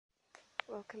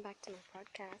Welcome back to my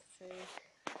podcast. So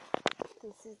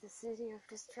this is the city of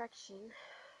distraction.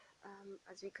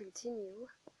 As we continue,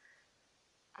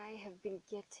 I have been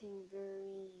getting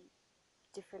very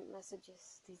different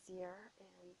messages this year,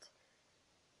 and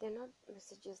they're not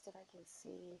messages that I can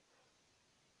see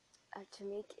to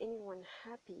make anyone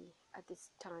happy at this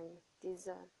time. There's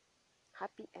a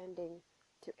happy ending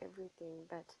to everything,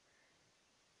 but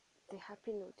the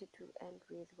happy note it will end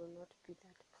with will not be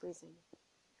that pleasing.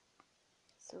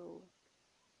 So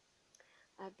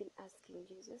I've been asking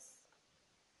Jesus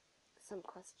some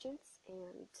questions,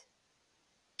 and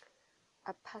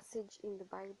a passage in the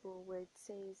Bible where it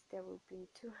says there will be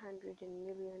 200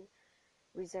 million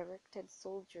resurrected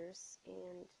soldiers,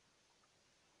 and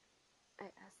I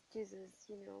asked Jesus,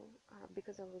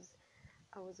 because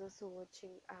I was also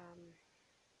watching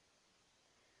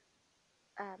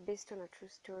based on a true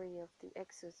story of the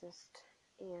Exorcist,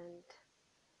 and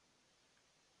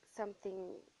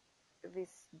something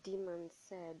this demon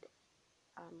said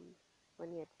when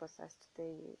he had possessed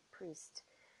the priest,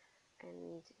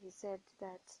 and he said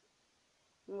that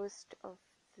most of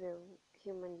the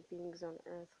human beings on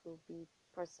earth will be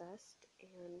possessed,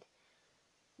 and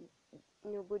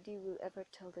nobody will ever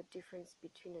tell the difference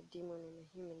between a demon and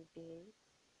a human being,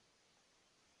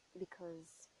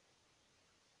 because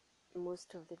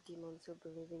most of the demons will be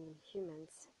living in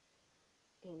humans.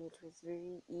 And it was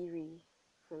very eerie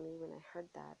for me when I heard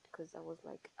that, because I was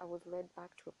led back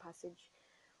to a passage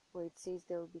where it says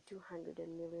there will be 200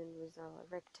 million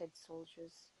resurrected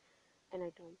soldiers, and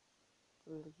I don't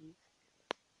believe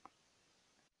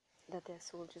that they're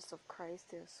soldiers of Christ.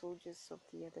 They're soldiers of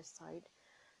the other side,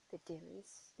 the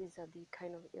demons. These are the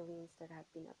kind of aliens that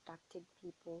have been abducting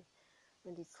people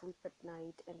when they sleep at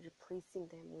night and replacing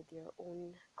them with their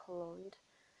own cloned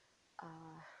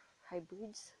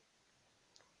hybrids.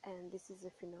 And this is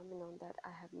a phenomenon that I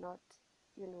have not,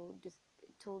 just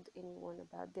told anyone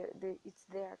about. It's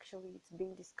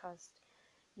being discussed.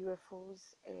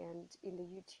 UFOs, and in the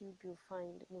YouTube you'll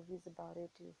find movies about it.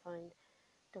 You'll find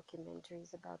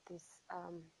documentaries about this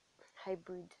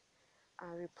hybrid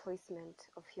replacement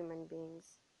of human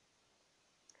beings.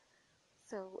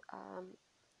 So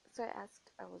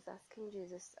I was asking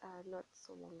Jesus not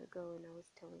so long ago, and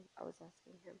I was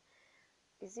asking him,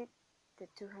 is it the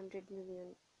 200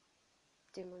 million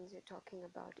demons you're talking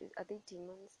about? Are they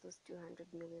demons, those 200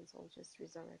 million soldiers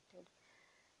resurrected?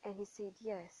 And he said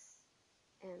yes.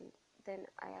 And then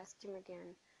I asked him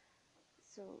again,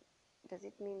 so does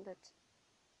it mean that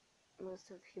most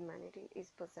of humanity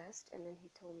is possessed? And then he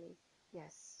told me,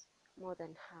 yes, more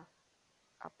than half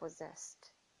are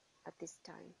possessed at this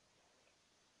time.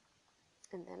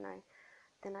 And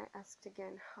then I asked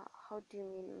again, how do you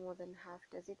mean more than half?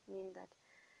 Does it mean that,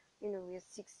 we are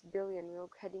 6 billion, we're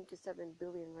heading to 7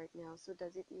 billion right now, so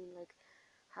does it mean like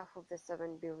half of the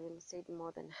 7 billion? Said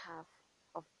more than half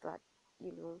of that,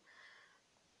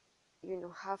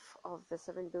 half of the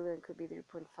 7 billion could be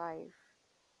 3.5.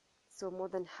 So more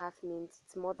than half means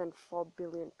it's more than 4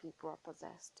 billion people are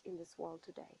possessed in this world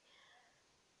today.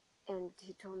 And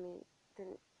he told me,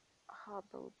 then how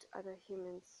about other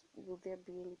humans? Will there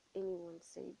be anyone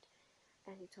saved?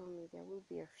 And he told me there will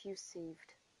be a few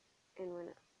saved. And when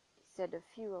he said a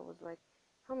few, I was like,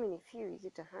 how many few? Is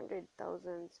it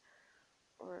 100,000?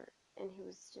 And he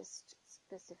was just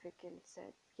specific and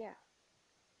said, yeah,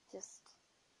 just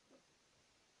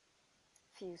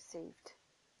few saved.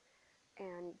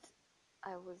 And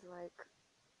I was like,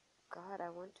 God, I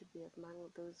want to be among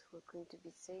those who are going to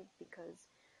be saved, because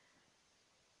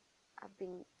I've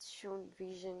been shown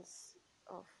visions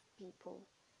of people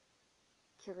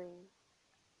killing,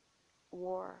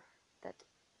 war that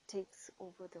takes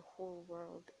over the whole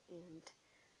world, and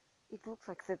it looks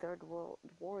like the Third World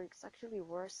War. It's actually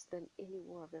worse than any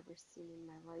war I've ever seen in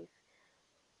my life,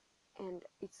 and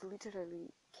it's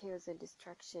literally chaos and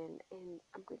destruction. And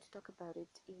I'm going to talk about it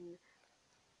in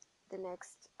the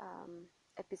next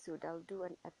episode. I'll do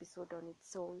an episode on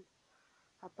its own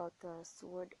about the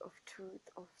sword of truth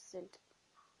of Saint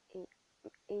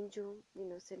Angel,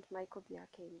 Saint Michael the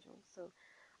Archangel. So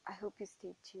I hope you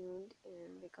stay tuned,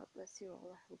 and may God bless you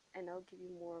all. I hope, and I'll give you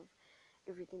more of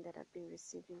everything that I've been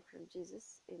receiving from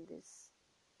Jesus in this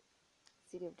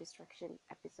City of Destruction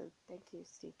episode. Thank you.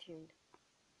 Stay tuned.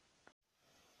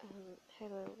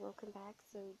 Hello, welcome back.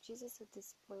 So Jesus, at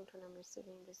this point when I'm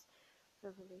receiving this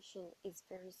revelation, is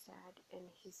very sad, and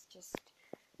he's just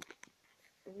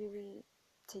really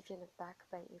taken aback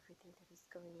by everything that is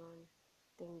going on,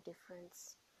 the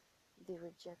indifference, the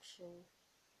rejection,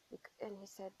 and he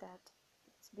said that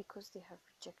it's because they have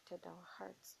rejected our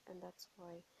hearts, and that's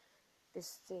why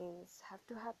these things have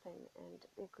to happen, and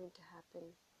they're going to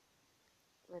happen.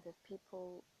 whether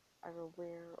people are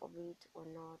aware of it or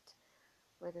not,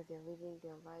 whether they're living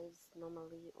their lives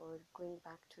normally or going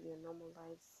back to their normal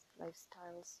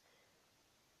lifestyles.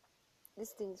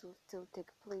 These things will still take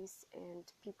place, and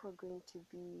people are going to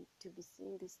be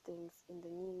seeing these things in the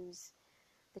news,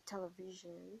 the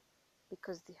television,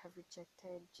 because they have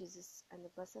rejected Jesus and the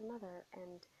Blessed Mother,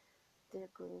 and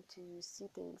they're going to see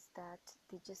things that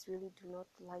they just really do not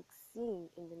like seeing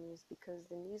in the news, because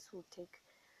the news will take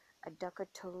a darker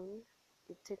tone, it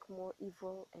will take more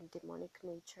evil and demonic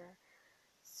nature.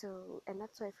 So, and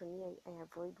that's why for me, I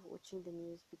avoid watching the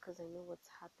news, because I know what's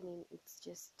happening. It's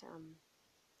just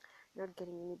not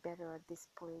getting any better at this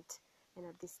point and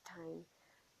at this time,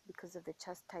 because of the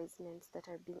chastisements that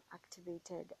are being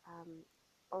activated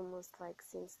almost like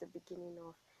since the beginning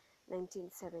of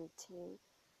 1917,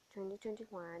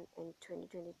 2021 and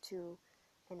 2022.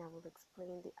 And I will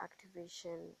explain the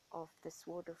activation of the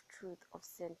sword of truth of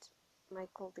Saint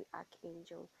Michael the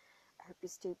Archangel. I hope you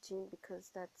stay tuned,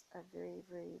 because that's a very,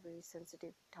 very, very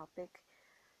sensitive topic,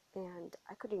 and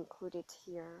I could include it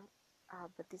here,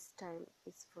 but this time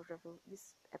it's for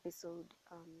this episode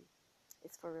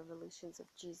is for revelations of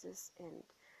Jesus,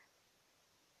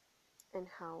 and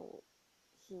how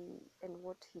he, and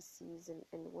what he sees, and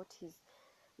what he's,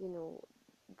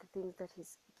 the things that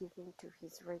he's giving to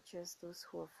his righteous, those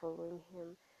who are following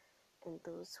him, and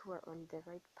those who are on the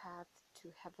right path to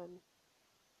heaven.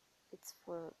 It's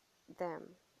for them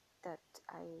that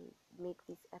I make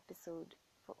this episode,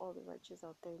 for all the righteous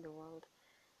out there in the world.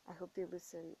 I hope they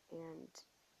listen and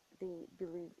they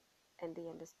believe and they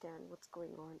understand what's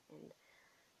going on, and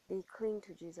they cling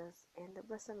to Jesus and the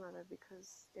Blessed Mother,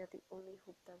 because they're the only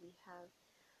hope that we have.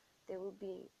 There will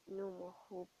be no more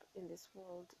hope in this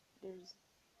world. There's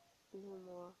no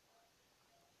more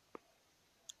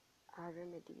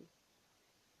remedy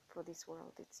for this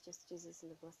world. It's just Jesus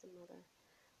and the Blessed Mother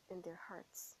in their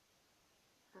hearts.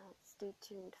 Stay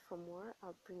tuned for more.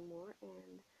 I'll bring more,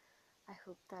 and I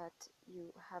hope that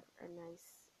you have a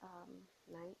nice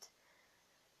night,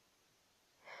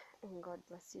 and God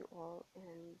bless you all.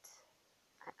 And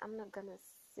I'm not gonna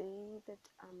say that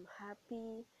I'm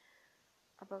happy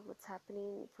about what's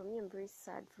happening. For me, I'm very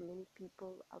sad for many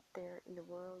people out there in the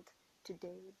world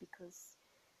today, because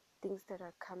things that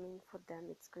are coming for them,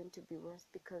 it's going to be worse,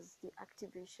 because the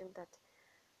activation that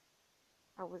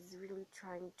I was really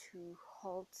trying to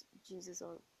halt Jesus,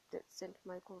 or that Saint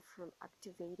Michael, from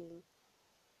activating,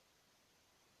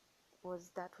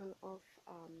 was that one of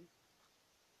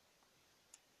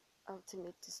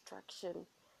ultimate destruction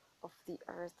of the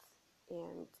earth,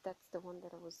 and that's the one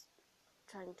that I was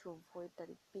trying to avoid, that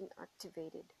it being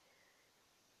activated.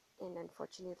 And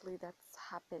unfortunately that's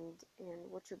happened, and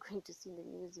what you're going to see in the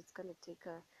news, it's going to take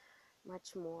a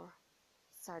much more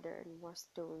sadder and worse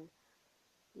tone.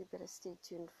 You better stay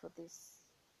tuned for this.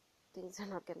 Things are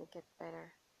not going to get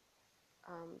better.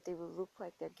 They will look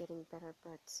like they're getting better,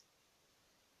 but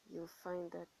you'll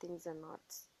find that things are not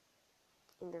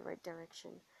in the right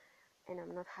direction, and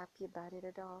I'm not happy about it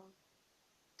at all.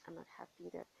 I'm not happy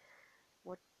that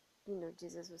what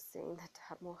Jesus was saying,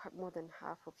 that more than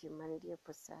half of humanity are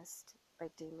possessed by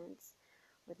demons,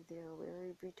 whether they are aware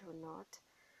of it or not.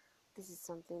 This is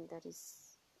something that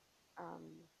is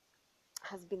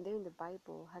has been there in the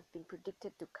Bible, has been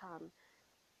predicted to come,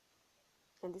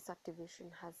 and this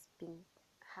activation has been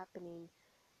happening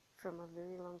from a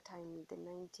very long time, in the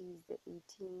 90s, the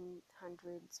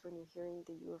 1800s, when you're hearing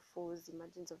the UFOs,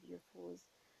 images of UFOs.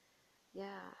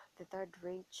 Yeah, the Third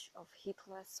Reich of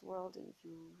Hitler's world. If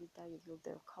you read that, you'll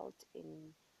the occult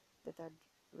in the Third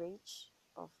Reich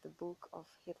of the book of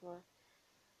Hitler,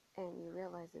 and you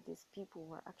realize that these people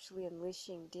were actually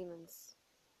unleashing demons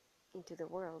into the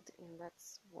world, and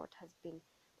that's what has been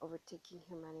overtaking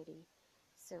humanity.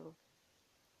 So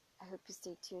I hope you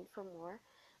stay tuned for more,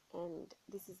 and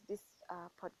this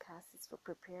podcast is for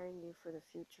preparing you for the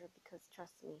future, because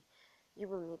trust me, you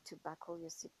will need to buckle your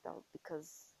seatbelt,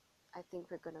 because I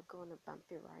think we're gonna go on a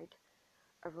bumpy ride,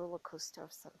 a roller coaster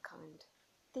of some kind.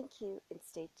 Thank you, and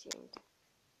stay tuned.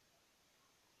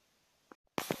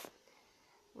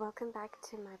 Welcome back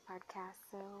to my podcast.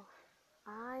 So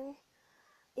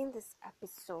in this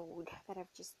episode that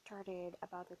I've just started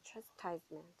about the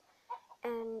chastisement,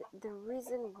 and the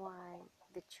reason why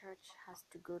the church has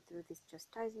to go through this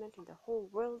chastisement and the whole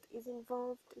world is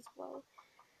involved as well,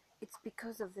 it's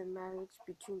because of the marriage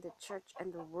between the church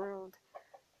and the world.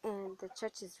 And the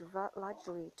church is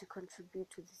largely to contribute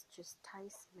to this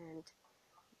chastisement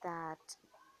that,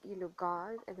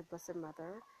 God and the Blessed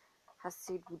Mother has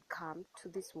said would come to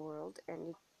this world,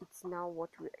 and it's now what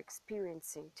we're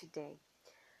experiencing today.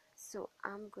 So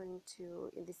I'm going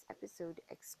to, in this episode,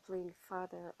 explain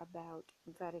further about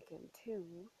Vatican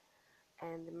II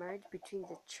and the marriage between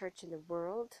the church and the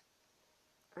world,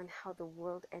 and how the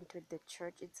world entered the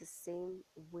church. It's the same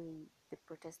way the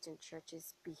Protestant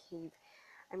churches behave.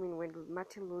 I mean, when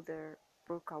Martin Luther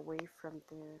broke away from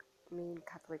the main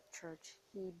Catholic Church,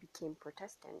 he became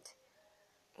Protestant.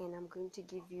 And I'm going to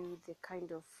give you the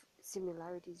kind of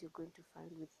similarities you're going to find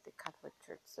with the Catholic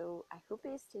Church. So I hope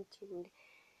you stay tuned.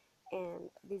 And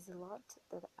there's a lot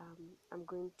that I'm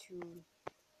going to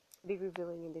be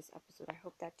revealing in this episode. I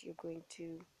hope that you're going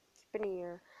to keep an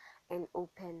ear and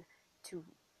open to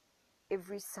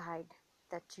every side,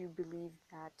 that you believe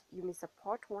that you may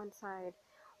support one side,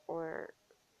 or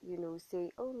say,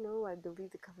 oh no, I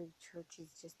believe the Catholic Church is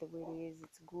just the way it is,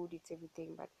 it's good, it's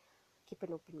everything, but keep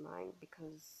an open mind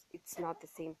because it's not the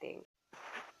same thing.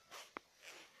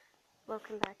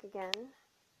 Welcome back again.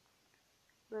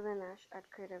 Lily Nash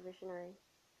at Creative Visionary,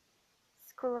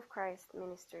 School of Christ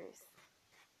Ministers,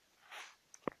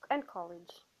 and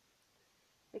college,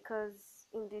 because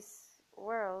in this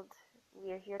world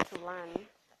we are here to learn,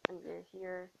 and we're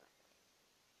here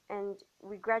and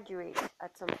we graduate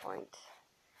at some point.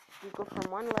 We go from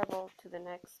one level to the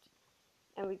next,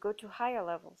 and we go to higher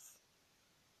levels.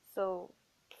 So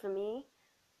for me,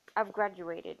 I've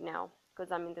graduated now because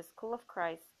I'm in the School of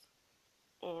Christ,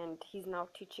 and he's now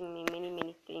teaching me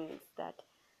many things that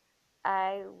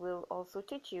I will also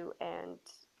teach you, and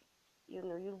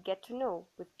you'll get to know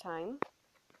with time.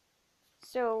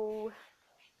 So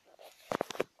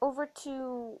over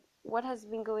to what has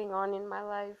been going on in my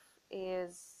life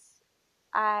is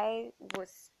I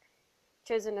was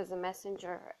chosen as a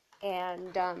messenger,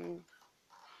 and I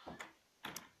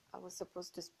was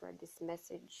supposed to spread this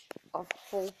message of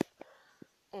hope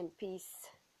and peace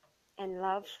and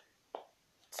love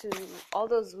to all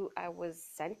those who I was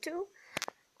sent to,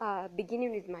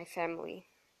 beginning with my family.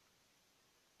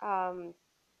 And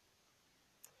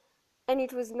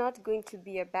it was not going to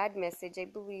be a bad message. I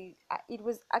believe it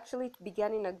was actually, it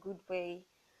began in a good way.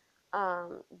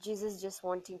 Jesus just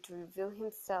wanting to reveal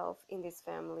himself in this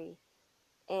family,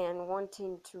 and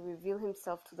wanting to reveal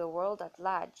himself to the world at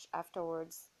large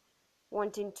afterwards,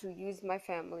 wanting to use my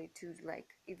family to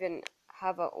even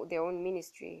have their own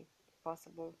ministry if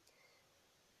possible.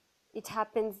 It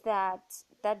happens that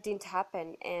that didn't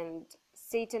happen, and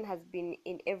Satan has been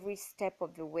in every step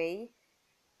of the way,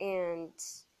 and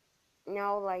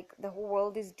now the whole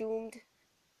world is doomed.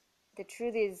 The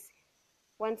truth is,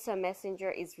 once a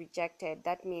messenger is rejected,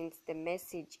 that means the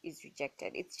message is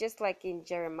rejected. It's just like in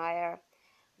Jeremiah,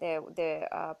 the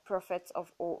prophets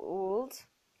of old,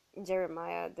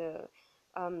 Jeremiah, the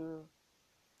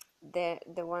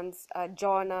ones,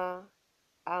 Jonah,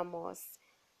 Amos,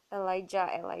 Elijah,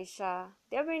 Elisha.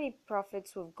 There are many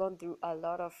prophets who have gone through a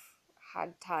lot of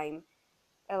hard time.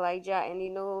 Elijah, and you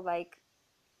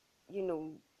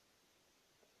know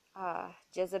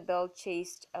Jezebel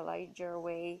chased Elijah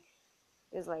away.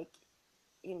 It's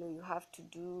you have to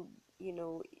do,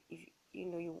 if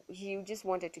you just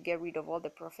wanted to get rid of all the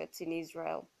prophets in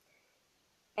Israel.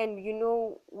 And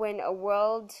when a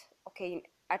world, okay,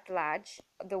 at large,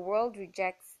 the world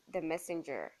rejects the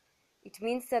messenger, it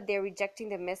means that they're rejecting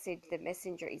the message the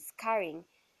messenger is carrying.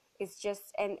 It's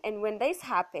just, and when this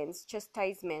happens,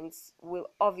 chastisements will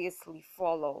obviously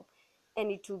follow, and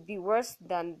it will be worse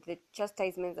than the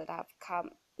chastisements that have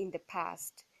come in the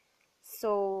past.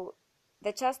 So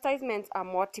the chastisements are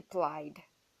multiplied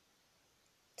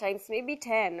times maybe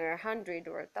 10 or 100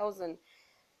 or 1,000,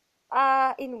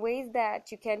 in ways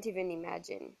that you can't even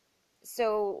imagine.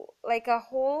 So like a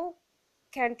whole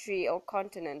country or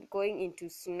continent going into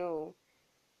snow,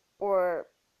 or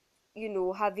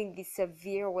having these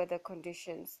severe weather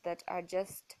conditions that are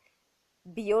just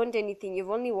beyond anything. You've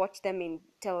only watched them in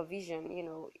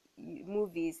television,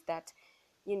 movies that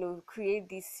create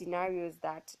these scenarios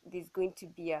that there's going to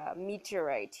be a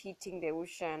meteorite hitting the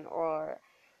ocean or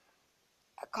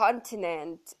a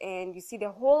continent, and you see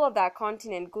the whole of that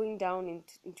continent going down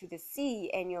into the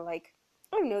sea, and you're like,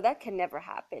 oh no, that can never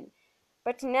happen.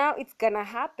 But now it's gonna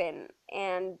happen,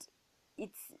 and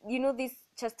it's these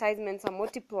chastisements are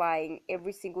multiplying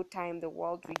every single time the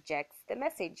world rejects the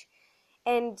message.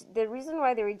 And the reason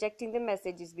why they're rejecting the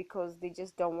message is because they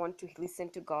just don't want to listen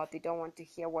to God. They don't want to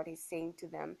hear what he's saying to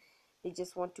them. They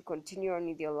just want to continue on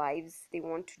with their lives. They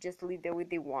want to just live the way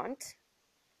they want.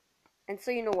 And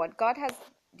so you know what? God has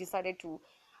decided to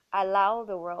allow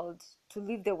the world to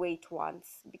live the way it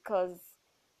wants, because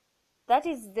that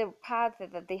is the path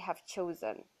that they have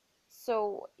chosen.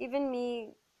 So even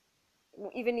me,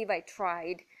 even if I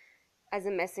tried, as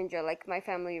a messenger. Like my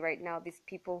family right now, these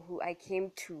people who I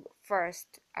came to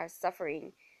first are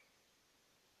suffering,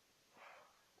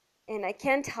 and I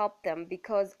can't help them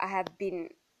because I have been,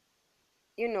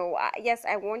 yes,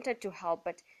 I wanted to help,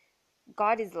 but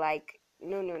God is like,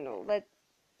 no, no, no.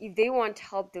 If they want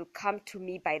help, they'll come to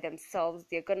me by themselves.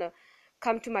 They're gonna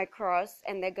come to my cross,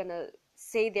 and they're gonna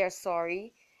say they're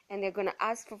sorry, and they're gonna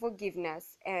ask for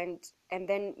forgiveness, and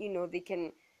then they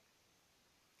can.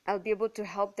 I'll be able to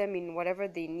help them in whatever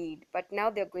they need. But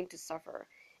now they're going to suffer,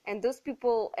 and those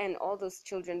people and all those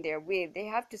children they're with, they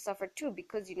have to suffer too,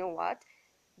 because you know what?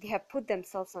 They have put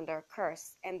themselves under a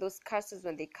curse, and those curses,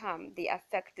 when they come, they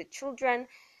affect the children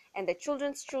and the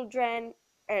children's children,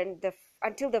 and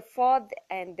until the fourth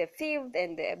and the fifth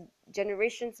and the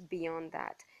generations beyond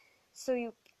that.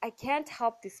 So I can't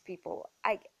help these people.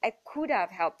 I could have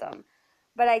helped them,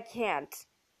 but I can't,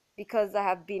 because I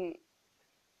have been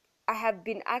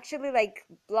actually like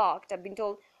blocked. I've been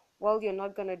told, well, you're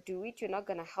not gonna do it, you're not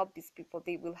gonna help these people,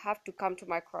 they will have to come to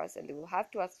my cross, and they will have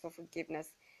to ask for forgiveness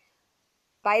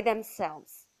by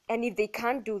themselves. And if they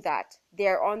can't do that,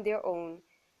 they're on their own.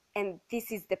 And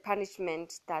this is the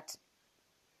punishment that,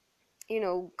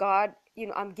 God,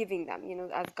 I'm giving them,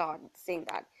 as God saying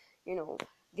that, you know,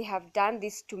 they have done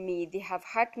this to me, they have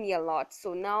hurt me a lot.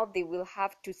 So now they will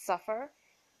have to suffer.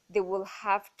 They will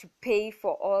have to pay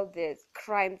for all the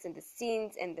crimes and the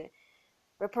sins and the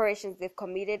reparations they've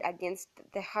committed against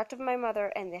the heart of my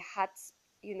mother, and the hearts,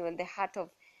 and the heart of,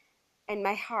 and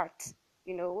my heart,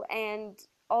 and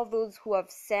all those who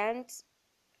have sent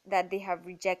that they have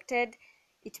rejected.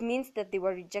 It means that they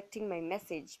were rejecting my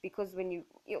message, because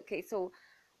so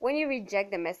when you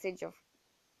reject the message of,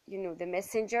 the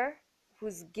messenger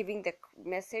who's giving the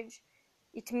message,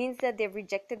 it means that they've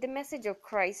rejected the message of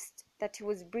Christ that he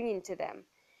was bringing to them.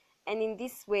 And in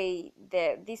this way,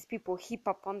 these people heap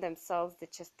upon themselves the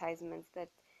chastisements that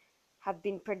have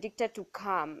been predicted to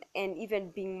come, and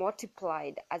even being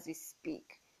multiplied as we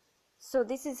speak. So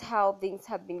this is how things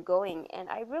have been going, and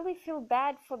I really feel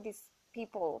bad for these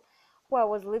people who I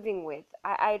was living with.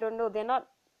 I don't know, they're not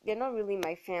really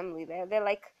my family. They're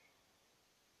like,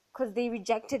 because they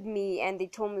rejected me, and they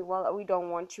told me, well, we don't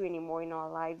want you anymore in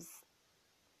our lives,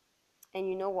 and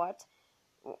you know what,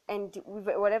 and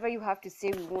whatever you have to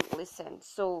say, we won't listen.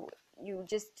 So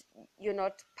you're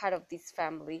not part of this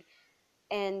family.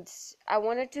 And I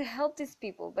wanted to help these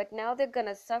people, but now they're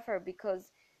gonna suffer,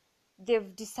 because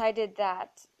they've decided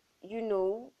that,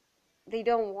 they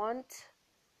don't want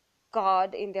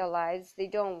God in their lives. They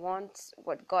don't want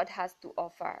what God has to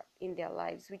offer in their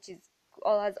lives, which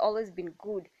has always been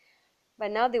good.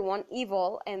 But now they want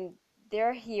evil, and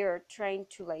they're here trying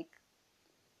to like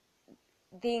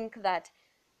think that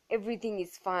everything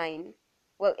is fine.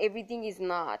 Well, everything is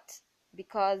not,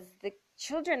 because the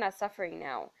children are suffering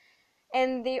now.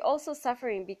 And they also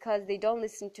suffering because they don't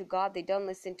listen to God, they don't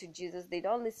listen to Jesus, they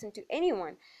don't listen to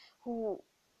anyone who,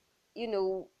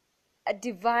 a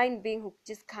divine being who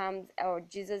just comes, or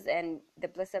Jesus and the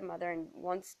Blessed Mother, and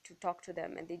wants to talk to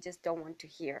them, and they just don't want to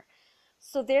hear.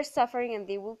 So they're suffering, and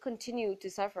they will continue to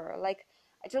suffer. Like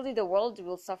I told you, the world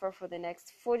will suffer for the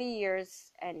next 40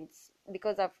 years, and it's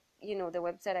because of, the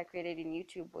website I created in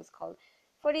YouTube was called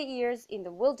 40 Years in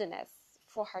the Wilderness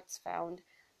for Hearts Found.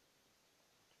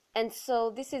 And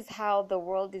so this is how the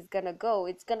world is gonna go.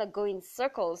 It's gonna go in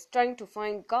circles trying to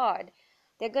find God.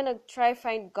 They're gonna try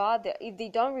find God. If they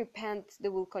don't repent, they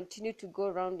will continue to go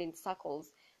around in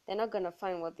circles. They're not gonna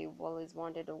find what they've always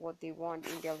wanted, or what they want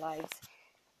in their lives.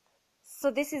 So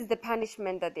this is the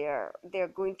punishment that they're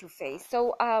going to face.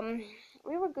 So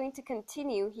we were going to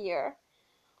continue here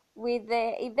with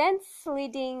the events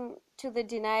leading to the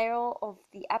denial of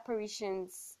the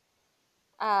apparitions,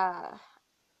 of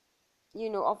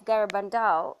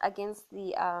Garabandal against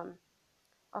the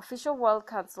official World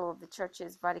Council of the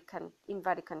Churches in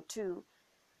Vatican II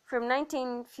from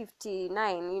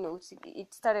 1959.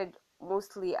 It started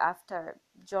mostly after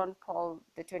John Paul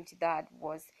the 23rd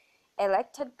was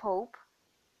elected Pope.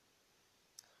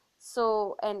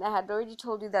 So, and I had already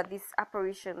told you that these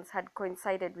apparitions had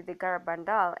coincided with the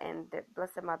Garabandal, and the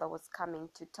Blessed Mother was coming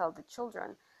to tell the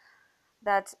children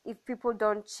that if people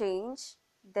don't change,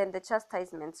 then the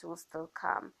chastisements will still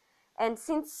come. And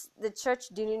since the church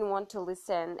didn't want to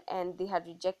listen, and they had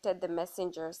rejected the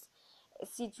messengers,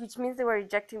 which means they were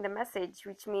rejecting the message,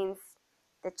 which means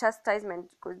the chastisement,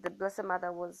 because the Blessed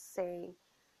Mother was saying,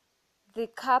 the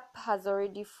cup has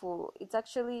already full. It's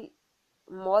actually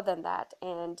more than that.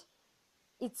 And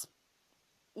it's,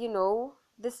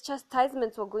 these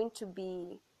chastisements were going to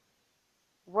be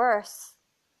worse.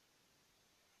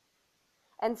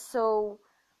 And so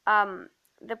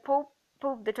the Pope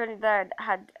Pope the 23rd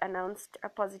had announced a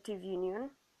positive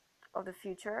union of the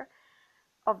future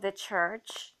of the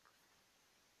church,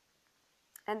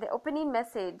 and the opening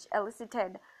message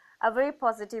elicited a very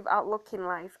positive outlook in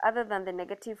life other than the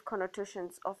negative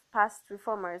connotations of past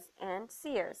reformers and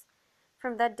seers.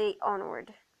 From that day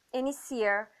onward, any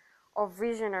seer or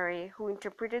visionary who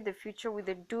interpreted the future with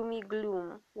a doomy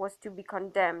gloom was to be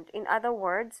condemned, in other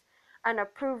words,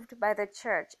 unapproved by the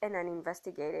church and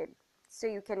uninvestigated. So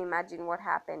you can imagine what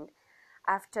happened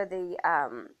after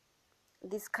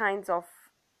these kinds of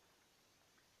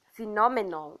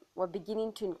phenomenon were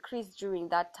beginning to increase during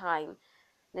that time,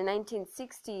 the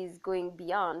 1960s going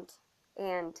beyond.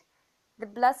 And the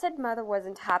Blessed Mother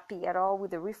wasn't happy at all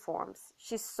with the reforms.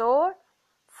 She saw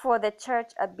for the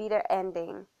church a bitter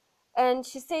ending. And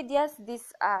she said, yes,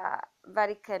 this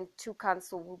Vatican II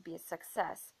Council will be a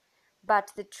success.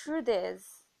 But the truth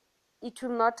is, it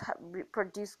will not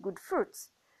produce good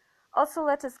fruits. Also,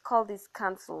 let us call this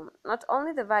council not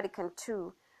only the Vatican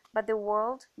II, but the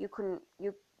World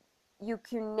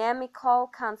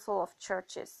Ecumenical Council of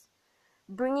Churches,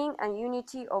 bringing a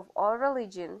unity of all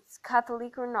religions,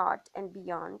 Catholic or not, and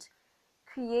beyond,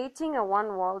 creating a one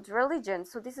world religion.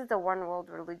 So this is the one world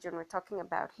religion we're talking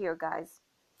about here, guys.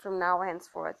 From now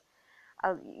henceforth,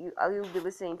 you'll be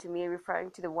listening to me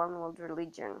referring to the one world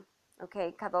religion.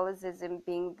 Okay, Catholicism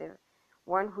being the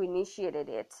one who initiated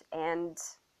it and,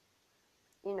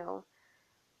 you know,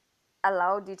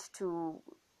 allowed it to,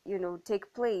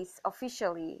 take place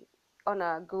officially on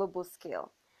a global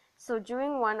scale. So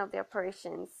during one of the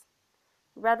operations,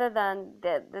 rather than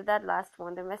that last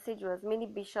one, the message was many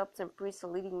bishops and priests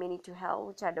are leading many to hell,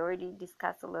 which I'd already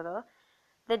discussed a little.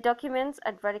 The documents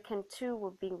at Vatican II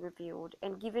were being reviewed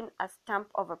and given a stamp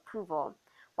of approval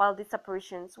while these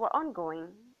operations were ongoing.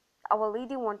 Our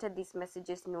Lady wanted these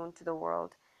messages known to the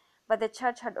world, but the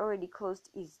church had already closed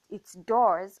its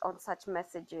doors on such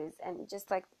messages, and just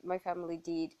like my family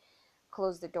did,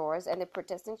 close the doors, and the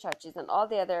Protestant churches and all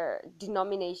the other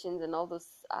denominations and all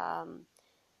those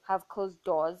have closed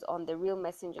doors on the real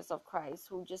messengers of Christ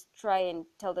who just try and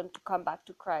tell them to come back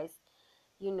to Christ,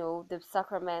 the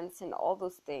sacraments and all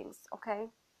those things, okay?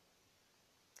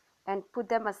 And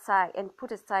put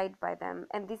aside by them.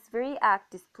 And this very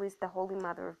act displeased the Holy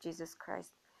Mother of Jesus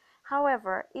Christ.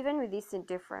 However, even with this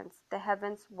indifference, the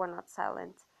heavens were not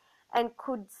silent, and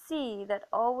could see that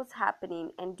all was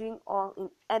happening and doing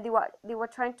and they were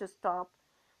trying to stop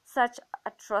such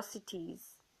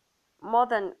atrocities, more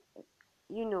than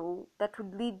that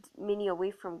would lead many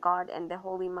away from God and the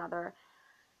Holy Mother.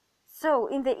 So,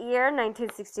 in the year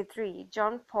 1963,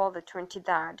 John Paul the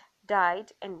 23rd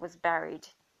died and was buried.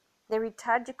 The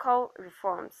liturgical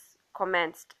reforms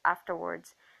commenced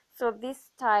afterwards. So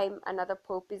this time another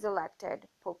pope is elected,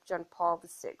 Pope John Paul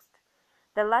VI.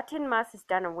 The Latin Mass is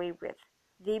done away with.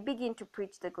 They begin to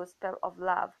preach the gospel of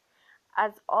love,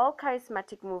 as all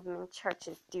charismatic movement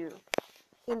churches do.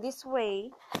 In this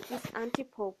way, these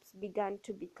anti-popes began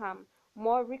to become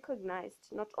more recognized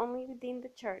not only within the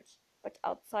church, but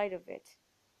outside of it.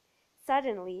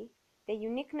 Suddenly, the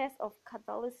uniqueness of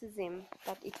Catholicism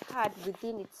that it had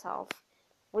within itself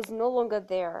was no longer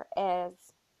there,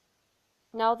 as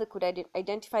now they could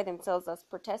identify themselves as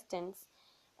Protestants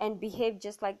and behave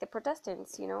just like the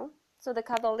Protestants, So the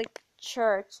Catholic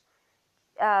Church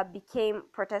became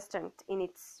Protestant in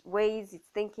its ways, its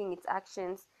thinking, its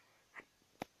actions.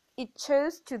 It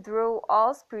chose to throw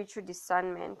all spiritual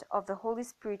discernment of the Holy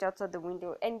Spirit out of the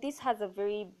window, and this has a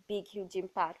very big, huge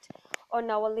impact on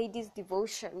Our Lady's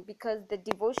devotion, because the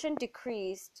devotion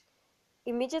decreased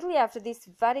immediately after this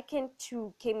Vatican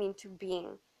II came into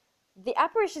being. The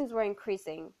apparitions were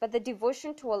increasing, but the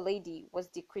devotion to Our Lady was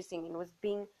decreasing and was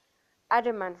being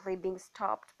adamantly being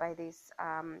stopped by this,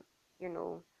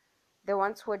 the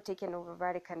ones who had taken over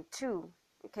Vatican II,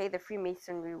 okay, the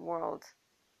Freemasonry world,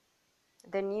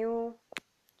 the new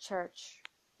church,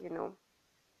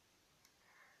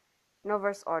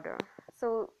 Novus Order.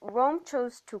 So Rome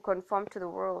chose to conform to the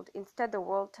world, instead the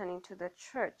world turning to the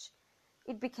church.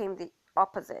 It became the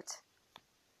opposite.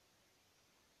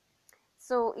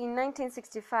 So in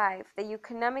 1965, the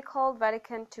Ecumenical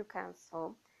Vatican II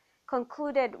Council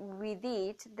concluded with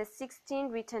it the 16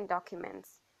 written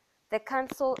documents. The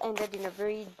council ended in a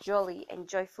very jolly and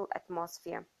joyful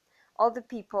atmosphere. All the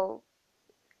people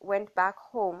went back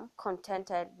home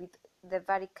contented with the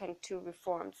Vatican II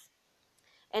reforms.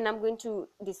 And I'm going to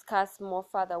discuss more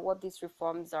further what these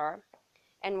reforms are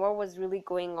and what was really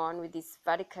going on with this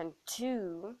Vatican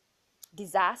II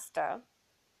disaster,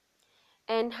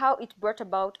 and how it brought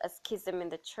about a schism in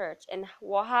the church, and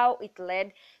how it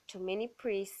led to many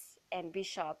priests and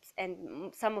bishops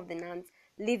and some of the nuns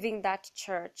leaving that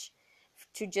church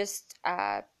to just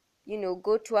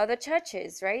go to other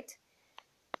churches, right?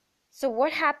 So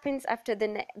what happens after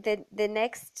the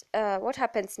next what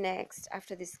happens next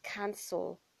after this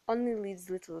council only leaves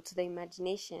little to the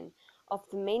imagination of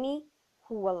the many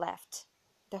who were left.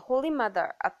 The Holy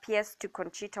Mother appears to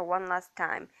Conchita one last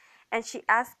time, and she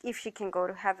asks if she can go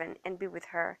to heaven and be with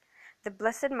her. The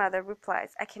Blessed Mother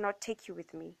replies, "I cannot take you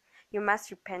with me. You must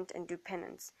repent and do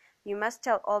penance. You must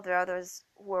tell all the others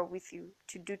who are with you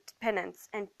to do penance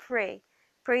and pray.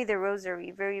 Pray the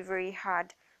rosary very, very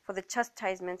hard, for the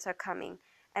chastisements are coming,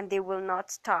 and they will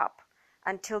not stop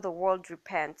until the world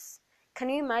repents." Can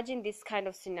you imagine this kind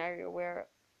of scenario where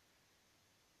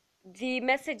the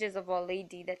messages of Our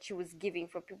Lady that she was giving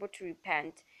for people to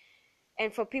repent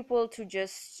and for people to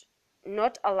just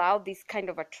not allow this kind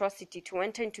of atrocity to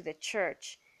enter into the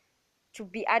church, to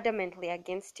be adamantly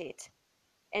against it,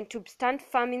 and to stand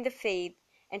firm in the faith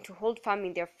and to hold firm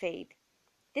in their faith?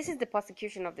 This is the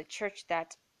persecution of the church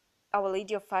that Our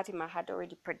Lady of Fatima had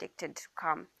already predicted to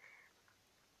come.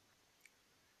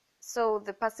 So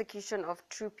the persecution of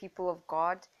true people of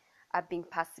God are being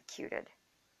persecuted.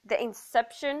 The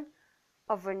inception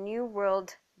of a new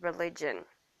world religion.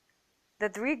 The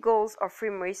three goals of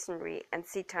Freemasonry and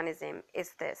Satanism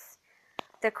is this: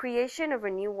 the creation of a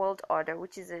new world order,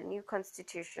 which is a new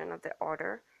constitution of the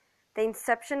order, the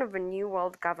inception of a new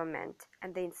world government,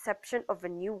 and the inception of a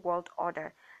new world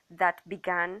order that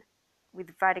began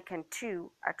with Vatican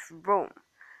II at Rome.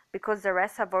 Because the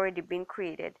rest have already been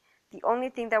created, the only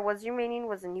thing that was remaining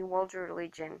was a new world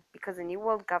religion, because a new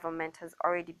world government has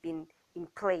already been in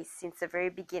place since the very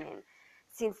beginning,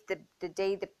 since the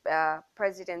day the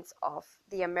presidents of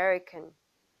the American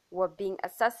were being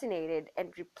assassinated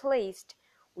and replaced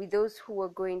with those who were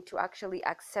going to actually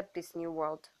accept this new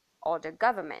world order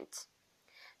government.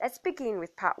 Let's begin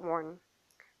with part 1,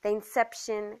 the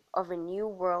inception of a new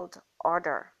world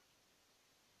order.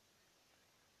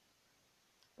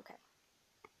 Okay.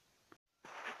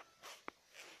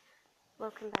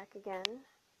 Welcome back again.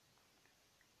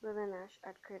 Lily Nash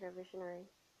at Creative Visionary,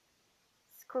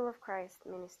 School of Christ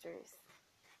Ministries,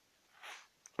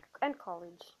 and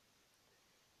college.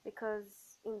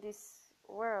 Because in this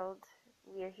world,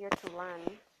 we are here to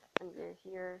learn, and we're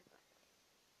here,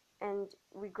 and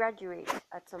we graduate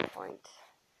at some point.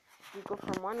 We go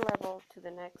from one level to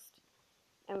the next,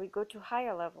 and we go to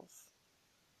higher levels.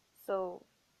 So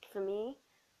for me,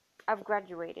 I've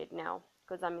graduated now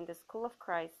because I'm in the School of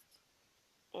Christ,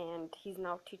 and he's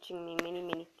now teaching me many,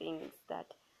 many things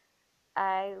that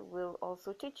I will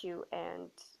also teach you, and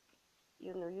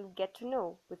you'll get to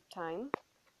know with time.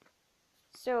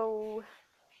 So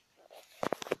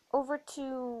over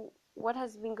to what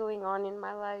has been going on in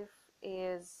my life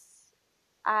is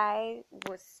I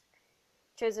was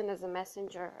chosen as a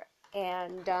messenger,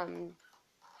 and I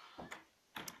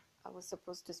was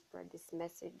supposed to spread this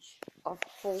message of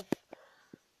hope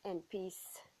and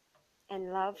peace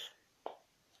and love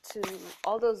to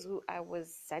all those who I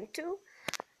was sent to,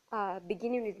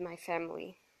 beginning with my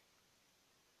family.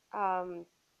 And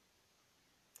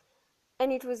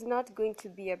it was not going to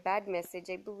be a bad message.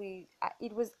 I believe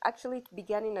it was actually, it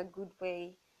began in a good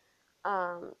way.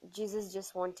 Jesus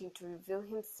just wanting to reveal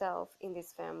himself in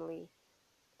this family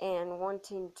and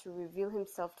wanting to reveal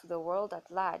himself to the world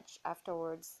at large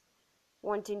afterwards,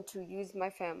 wanting to use my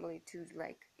family to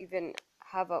even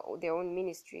have their own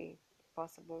ministry if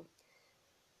possible.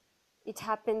 It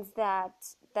happens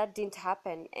that didn't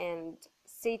happen, and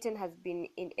Satan has been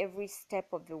in every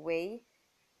step of the way,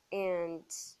 and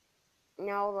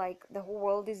now the whole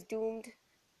world is doomed.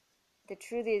 The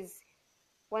truth is,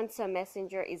 once a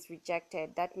messenger is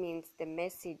rejected, that means the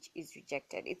message is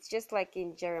rejected. It's just like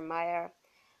in Jeremiah,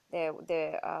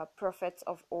 the prophets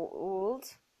of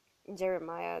old,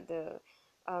 Jeremiah, the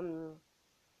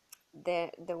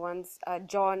ones,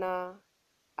 Jonah,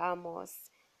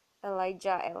 Amos,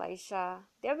 Elijah, Elisha.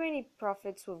 There are many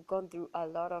prophets who have gone through a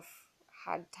lot of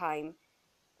hard time.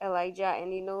 Elijah,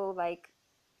 and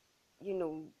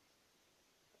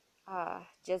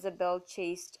Jezebel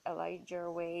chased Elijah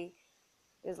away.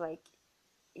 There's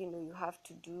you have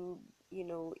to do,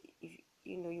 if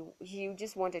you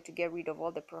just wanted to get rid of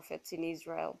all the prophets in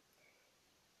Israel.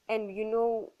 And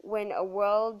when a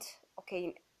world,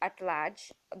 at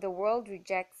large, the world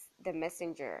rejects the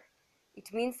messenger,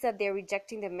 it means that they're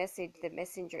rejecting the message the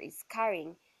messenger is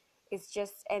carrying. It's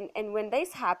just, and when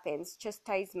this happens,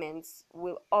 chastisements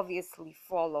will obviously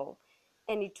follow,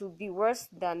 and it will be worse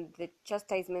than the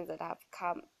chastisements that have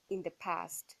come in the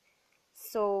past.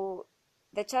 So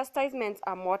the chastisements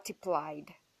are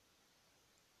multiplied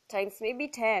times maybe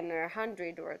 10 or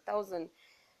 100 or 1,000,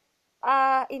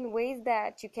 in ways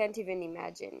that you can't even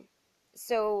imagine.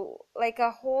 So like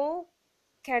a whole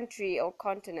country or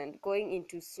continent going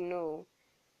into snow,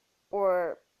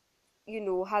 or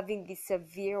having these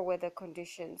severe weather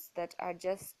conditions that are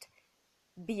just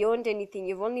beyond anything.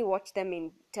 You've only watched them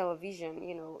in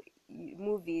television,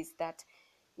 movies that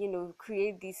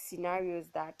create these scenarios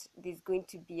that there's going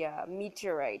to be a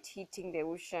meteorite hitting the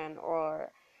ocean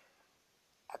or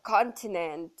a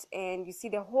continent, and you see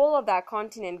the whole of that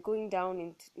continent going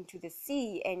down into the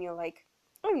sea, and you're like,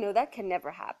 oh no, that can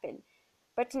never happen.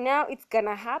 But now it's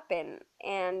gonna happen,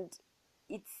 and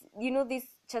these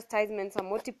chastisements are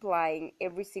multiplying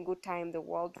every single time the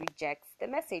world rejects the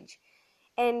message.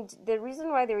 And the reason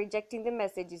why they're rejecting the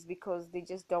message is because they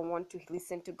just don't want to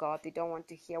listen to God. They don't want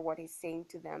to hear what He's saying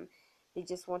to them. They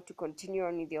just want to continue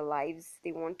on with their lives.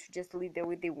 They want to just live the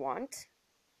way they want.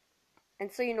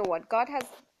 And so, you know what? God has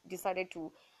decided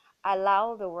to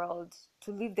allow the world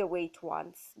to live the way it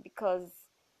wants, because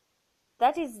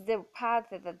that is the path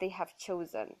that they have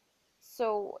chosen.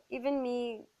 So even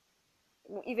me,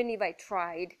 even if I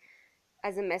tried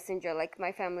as a messenger, like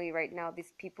my family right now,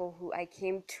 these people who I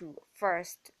came to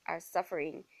first are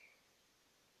suffering,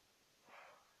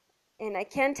 and I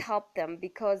can't help them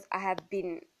because I have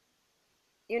been,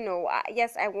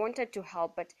 yes, I wanted to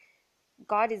help, but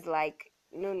God is like,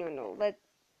 no, no, no.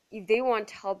 If they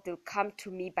want help, they'll come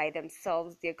to me by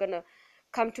themselves. They're gonna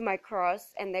come to my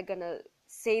cross, and they're gonna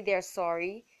say they're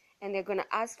sorry, and they're gonna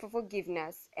ask for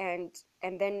forgiveness, and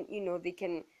then they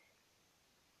can.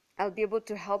 I'll be able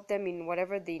to help them in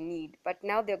whatever they need. But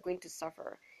now they're going to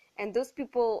suffer, and those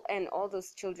people and all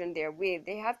those children they're with,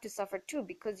 they have to suffer too,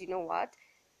 because you know what?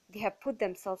 They have put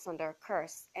themselves under a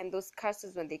curse, and those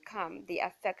curses, when they come, they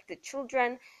affect the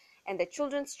children and the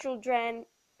children's children,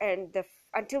 and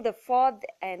until the fourth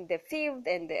and the fifth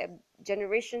and the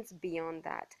generations beyond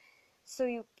that.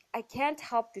 So I can't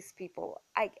help these people.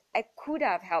 I could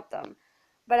have helped them,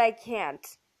 but I can't,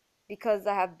 because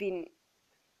I have been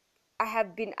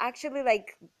actually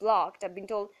like blocked. I've been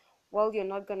told, well, you're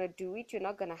not gonna do it, you're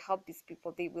not gonna help these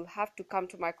people. They will have to come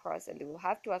to my cross, and they will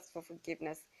have to ask for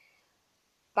forgiveness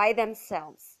by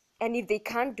themselves. And if they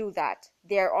can't do that,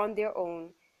 they're on their own.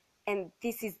 And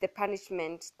this is the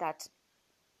punishment that,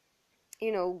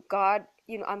 God,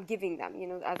 I'm giving them,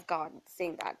 as God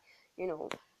saying that,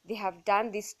 they have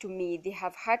done this to me, they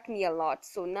have hurt me a lot.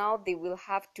 So now they will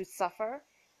have to suffer.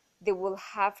 They will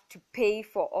have to pay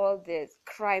for all the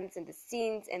crimes and the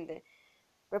sins and the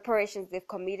reparations they've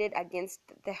committed against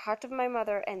the heart of my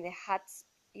mother, and the hearts,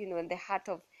 and the heart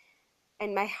of,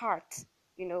 and my heart,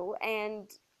 and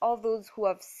all those who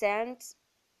have sent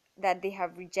that they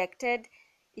have rejected.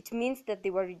 It means that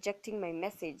they were rejecting my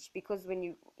message, because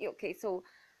so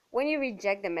when you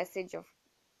reject the message of,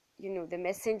 the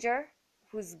messenger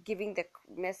who's giving the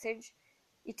message,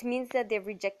 it means that they've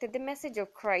rejected the message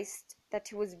of Christ that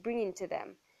He was bringing to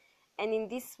them. And in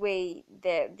this way,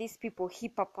 these people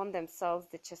heap upon themselves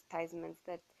the chastisements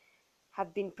that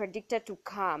have been predicted to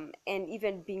come, and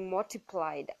even being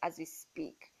multiplied as we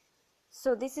speak.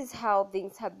 So this is how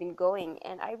things have been going,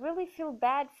 and I really feel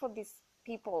bad for these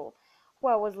people who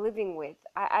I was living with.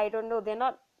 I don't know, they're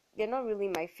not really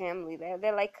my family.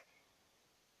 They're like,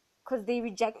 because they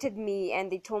rejected me,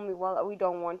 and they told me, well, we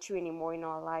don't want you anymore in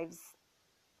our lives.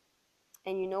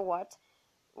 And you know what?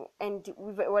 And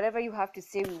whatever you have to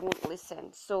say, we won't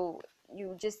listen. So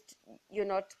you're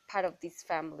not part of this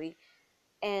family.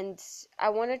 And I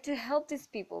wanted to help these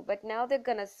people, but now they're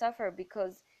gonna suffer,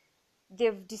 because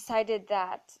they've decided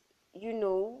that,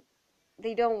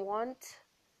 they don't want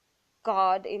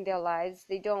God in their lives.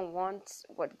 They don't want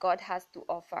what God has to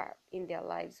offer in their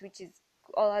lives, which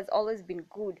has always been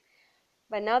good.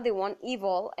 But now they want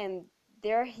evil, and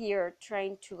they're here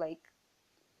trying to like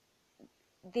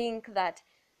think that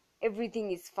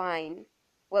everything is fine.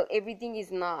 Well, everything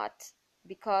is not,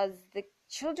 because the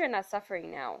children are suffering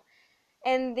now.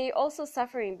 And they also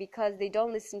suffering because they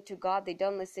don't listen to God, they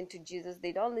don't listen to Jesus,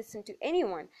 they don't listen to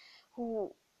anyone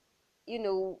who,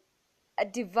 a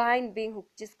divine being who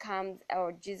just comes,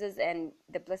 or Jesus and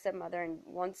the Blessed Mother, and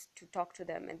wants to talk to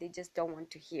them, and they just don't want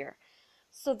to hear.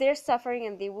 So they're suffering,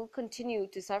 and they will continue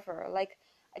to suffer. Like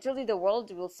I told you, the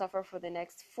world will suffer for the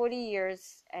next 40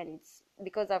 years, and it's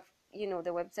because of,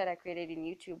 the website I created in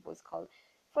YouTube was called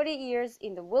 40 Years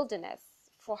in the Wilderness,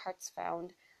 4 Hearts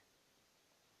Found.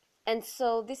 And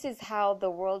so this is how the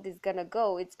world is gonna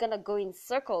go. It's gonna go in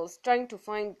circles trying to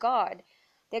find God.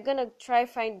 They're gonna try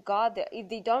find God. If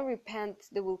they don't repent,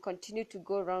 they will continue to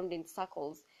go around in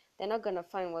circles. They're not gonna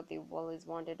find what they've always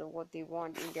wanted or what they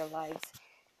want in their lives.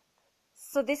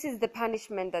 So this is the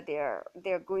punishment that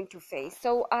they're going to face.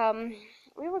 So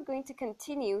we were going to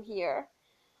continue here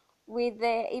with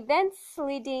the events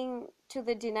leading to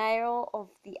the denial of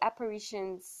the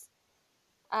apparitions,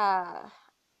 of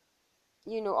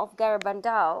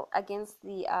Garabandal against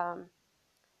the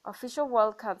official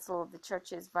World Council of the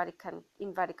Churches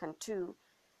in Vatican II.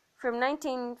 From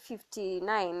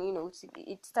 1959,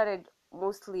 it started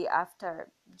mostly after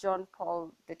John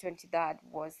Paul the 23rd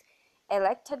was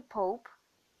elected Pope.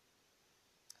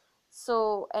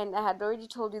 So, and I had already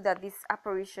told you that these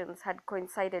apparitions had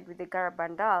coincided with the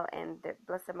Garabandal, and the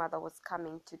Blessed Mother was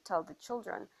coming to tell the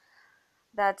children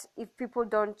that if people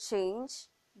don't change,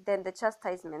 then the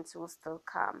chastisements will still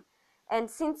come. And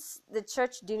since the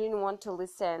church didn't want to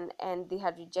listen and they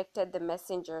had rejected the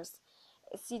messengers,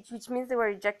 which means they were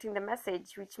rejecting the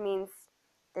message, which means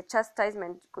the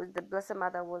chastisement, because the Blessed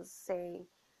Mother was saying,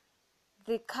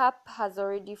 the cup has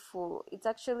already full. It's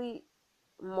actually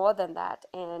more than that.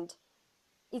 And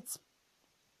it's,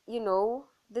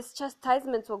 this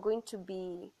chastisements were going to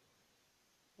be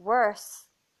worse.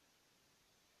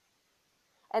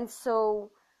 And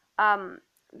so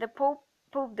the Pope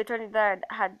the 23rd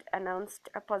had announced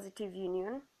a positive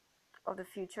union of the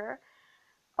future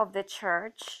of the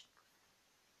church,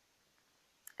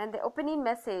 and the opening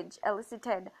message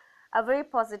elicited a very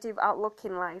positive outlook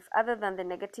in life other than the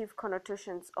negative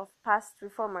connotations of past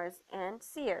reformers and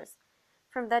seers.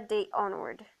 From that day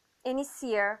onward, any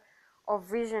seer or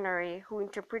visionary who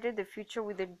interpreted the future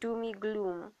with a doomy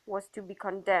gloom was to be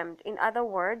condemned. In other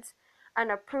words,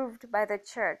 unapproved by the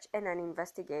church and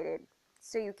uninvestigated.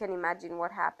 So you can imagine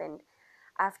what happened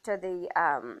after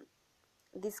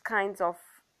these kinds of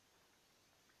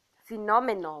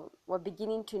phenomenon were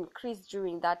beginning to increase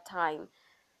during that time,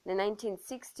 the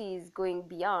 1960s going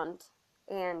beyond.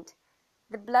 And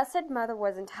the Blessed Mother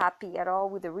wasn't happy at all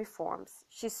with the reforms.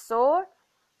 She saw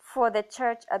for the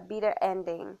church a bitter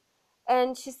ending.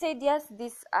 And she said, yes,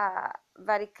 this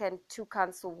Vatican II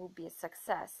Council will be a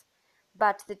success.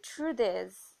 But the truth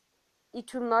is,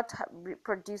 it will not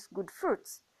produce good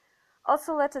fruits.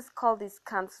 Also, let us call this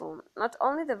council not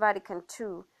only the Vatican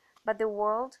II, but the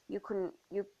World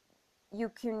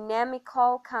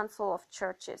Ecumenical Council of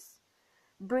Churches,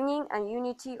 bringing a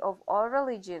unity of all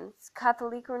religions,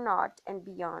 Catholic or not, and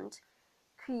beyond,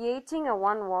 creating a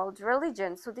one world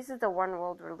religion. So this is the one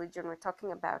world religion we're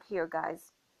talking about here,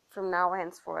 guys. From now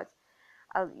henceforth,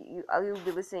 you'll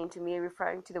be listening to me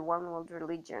referring to the one world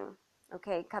religion.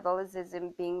 Okay,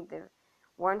 Catholicism being the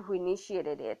one who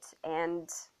initiated it and,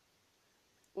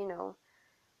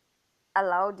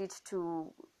 allowed it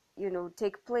to,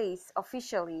 take place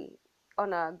officially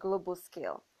on a global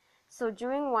scale. So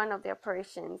during one of the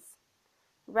operations,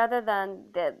 rather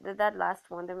than that last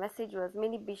one, the message was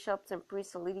many bishops and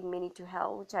priests are leading many to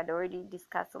hell, which I'd already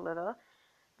discussed a little.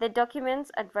 The documents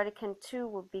at Vatican II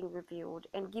were being reviewed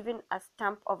and given a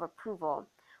stamp of approval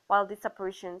while these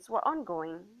operations were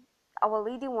ongoing. Our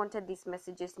Lady wanted these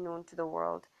messages known to the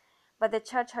world, but the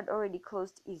church had already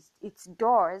closed its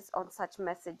doors on such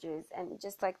messages, and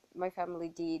just like my family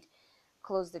did,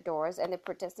 close the doors, and the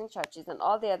Protestant churches and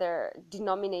all the other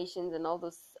denominations and all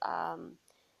those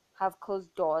have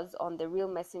closed doors on the real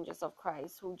messengers of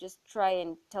Christ who just try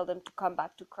and tell them to come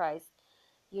back to Christ,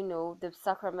 the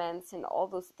sacraments and all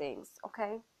those things,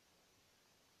 okay?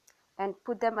 And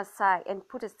put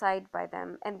aside by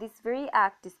them. And this very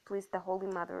act displeased the Holy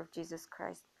Mother of Jesus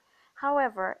Christ.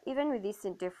 However, even with this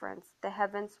indifference, the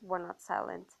heavens were not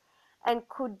silent, and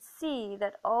could see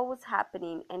that all was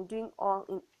happening and doing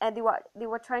and they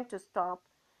were trying to stop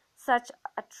such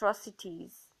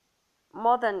atrocities,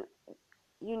 more than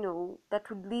that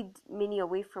would lead many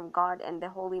away from God and the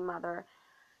Holy Mother.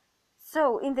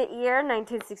 So, in the year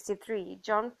 1963,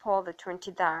 John Paul the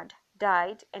 23rd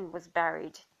died and was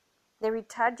buried. The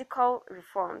liturgical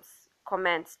reforms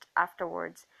commenced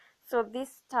afterwards. So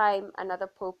this time another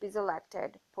pope is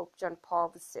elected, Pope John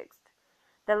Paul VI.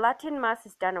 The Latin Mass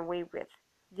is done away with.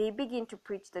 They begin to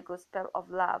preach the gospel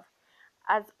of love,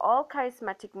 as all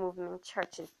charismatic movement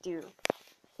churches do.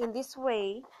 In this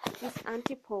way, these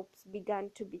anti-popes began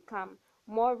to become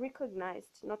more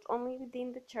recognized not only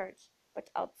within the church, but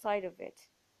outside of it.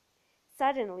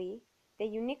 Suddenly, the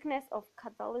uniqueness of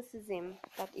Catholicism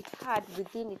that it had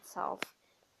within itself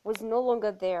was no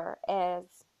longer there,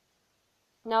 as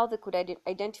now they could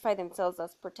identify themselves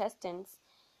as Protestants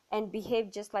and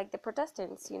behave just like the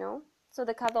Protestants, So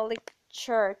the Catholic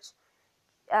Church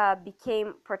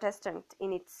became Protestant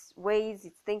in its ways,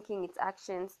 its thinking, its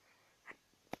actions.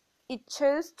 It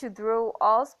chose to throw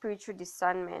all spiritual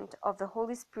discernment of the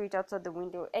Holy Spirit out of the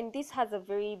window, and this has a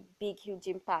very big, huge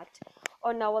impact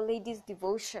on Our Lady's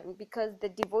devotion, because the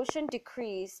devotion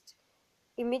decreased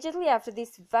immediately after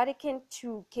this Vatican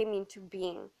II came into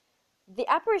being. the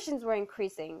apparitions were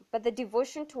increasing, but the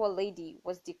devotion to Our Lady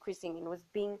was decreasing and was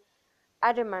being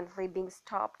adamantly being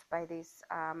stopped by this,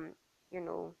 you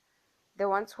know, the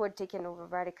ones who had taken over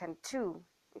Vatican II,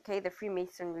 okay, the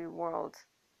Freemasonry world,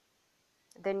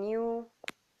 the new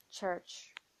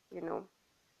church, you know,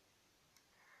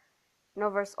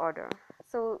 Novus Order.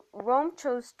 So Rome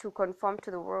chose to conform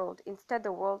to the world, instead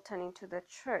the world turning to the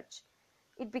church.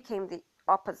 It became the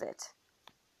opposite.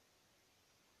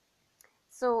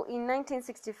 So in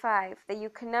 1965, the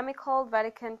Ecumenical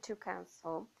Vatican II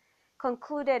Council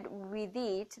concluded with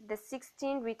it the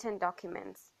 16 written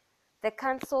documents. The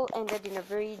council ended in a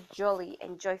very jolly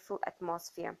and joyful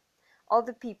atmosphere. All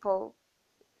the people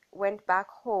went back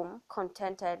home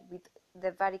contented with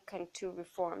the Vatican II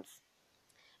reforms.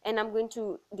 And I'm going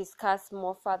to discuss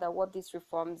more further what these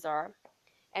reforms are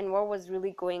and what was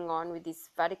really going on with this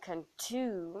Vatican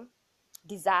II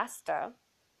disaster,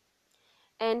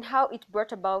 and how it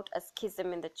brought about a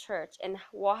schism in the church, and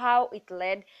how it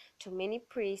led to many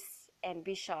priests and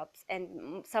bishops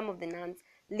and some of the nuns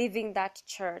leaving that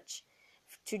church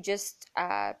to just,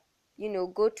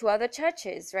 go to other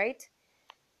churches, right?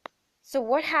 So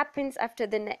what happens after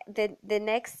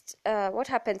what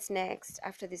happens next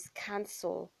after this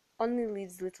council only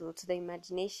leaves little to the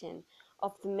imagination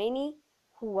of the many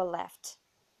who were left.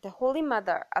 The Holy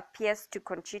Mother appears to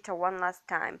Conchita one last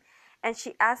time, and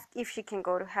she asks if she can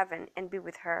go to heaven and be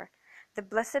with her. The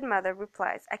Blessed Mother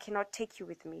replies, "I cannot take you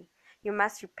with me. You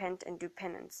must repent and do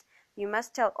penance. You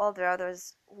must tell all the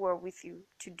others who are with you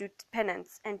to do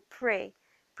penance and pray.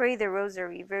 Pray the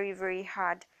rosary very, very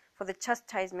hard, for the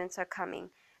chastisements are coming,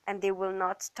 and they will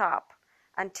not stop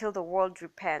until the world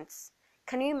repents."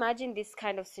 Can you imagine this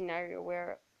kind of scenario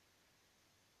where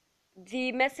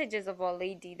the messages of Our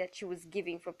Lady that she was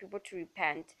giving for people to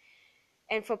repent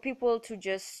and for people to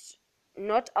just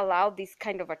not allow this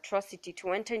kind of atrocity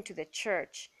to enter into the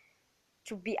church,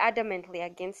 to be adamantly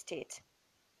against it,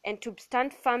 and to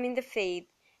stand firm in the faith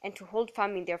and to hold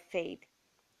firm in their faith?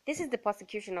 This is the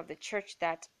persecution of the church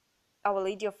that Our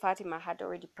Lady of Fatima had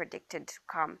already predicted to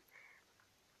come.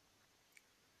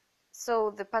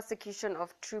 So the persecution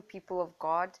of true people of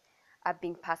God are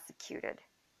being persecuted.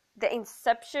 The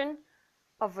inception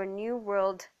of a new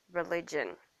world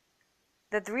religion.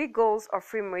 The three goals of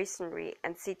Freemasonry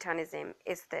and Satanism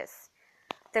is this: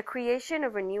 the creation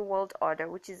of a new world order,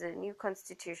 which is a new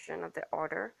constitution of the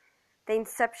order, the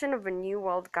inception of a new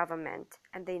world government,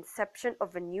 and the inception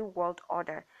of a new world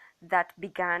order that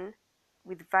began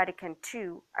with Vatican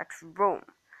II at Rome.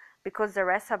 Because the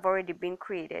rest have already been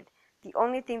created, the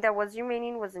only thing that was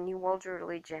remaining was a new world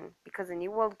religion, because a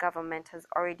new world government has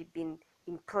already been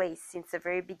in place since the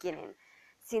very beginning,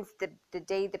 since the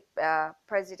day the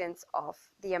presidents of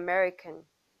the American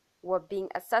were being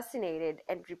assassinated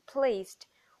and replaced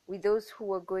with those who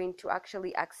were going to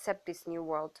actually accept this new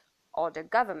world order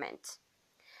government.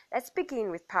 Let's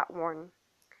begin with part 1,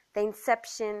 the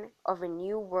inception of a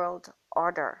new world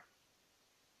order.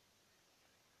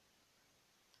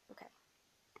 Okay.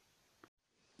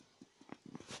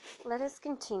 Let us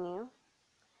continue.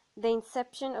 The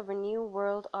inception of a new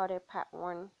world order, part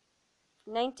 1,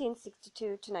 1962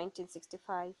 to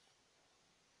 1965.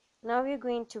 Now we're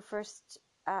going to first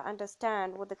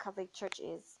understand what the Catholic Church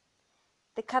is.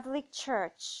 The Catholic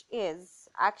Church is,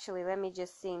 actually, let me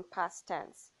just say in past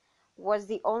tense, was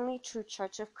the only true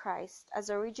Church of Christ as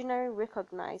originally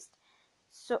recognized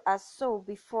so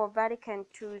before Vatican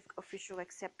II's official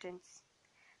acceptance.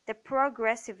 The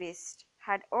progressivists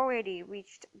had already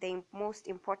reached the most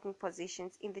important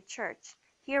positions in the Church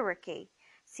hierarchy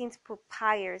since Pope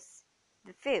Pius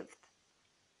V.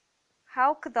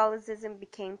 How Catholicism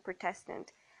became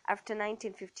Protestant after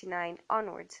 1959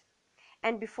 onwards,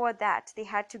 and before that they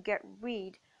had to get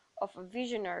rid of a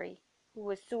visionary who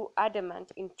was so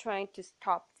adamant in trying to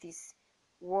stop this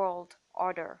world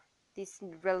order, this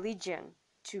religion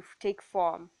to take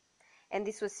form, and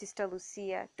this was Sister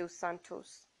Lucia dos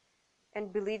Santos.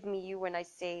 And believe me you when I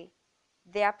say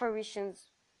the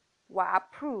apparitions were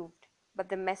approved, but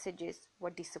the messages were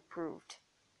disapproved.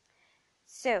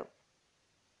 So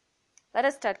let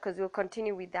us start, because we'll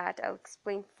continue with that. I'll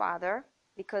explain further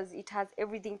because it has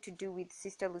everything to do with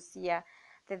Sister Lucia,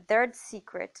 the third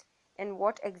secret, and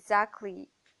why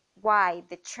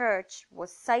the church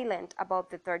was silent about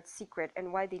the third secret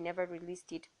and why they never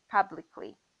released it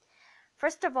publicly.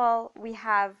 First of all, we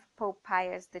have Pope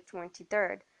Pius the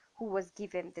 23rd, who was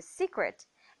given the secret.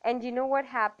 And you know what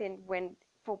happened when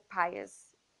Pope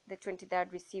Pius the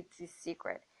 23rd received this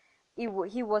secret? He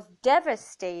was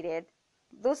devastated.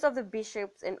 Those of the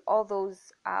bishops and all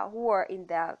those who are in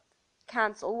the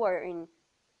council,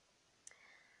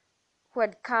 who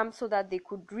had come so that they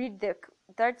could read the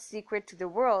third secret to the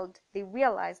world, they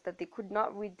realized that they could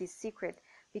not read this secret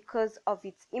because of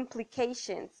its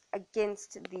implications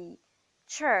against the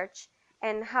church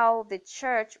and how the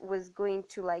church was going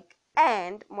to like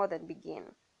end more than begin.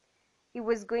 It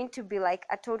was going to be like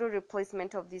a total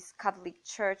replacement of this Catholic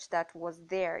church that was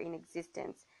there in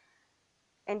existence,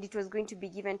 and it was going to be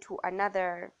given to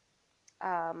another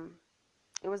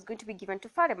it was going to be given to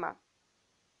Fatima.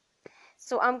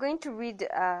 So I'm going to read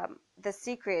the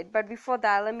secret, but before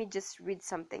that, let me just read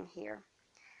something here.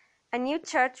 A new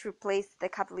church replaced the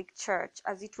Catholic Church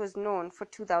as it was known for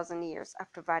 2,000 years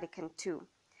after Vatican II.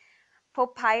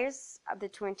 Pope Pius the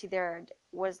 23rd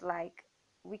was like,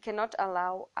 we cannot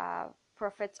allow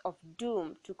prophets of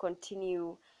doom to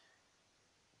continue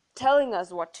telling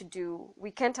us what to do. We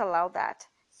can't allow that.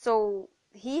 So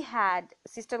he had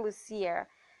Sister Lucia,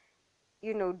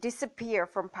 disappear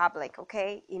from public,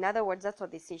 okay? In other words, that's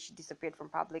what they say, she disappeared from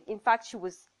public. In fact, she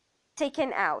was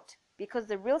taken out because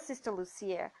the real Sister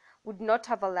Lucia would not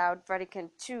have allowed Vatican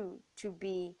II to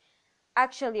be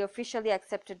actually officially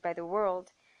accepted by the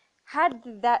world. Had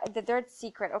the third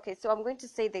secret, okay, so I'm going to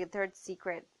say the third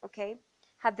secret, okay?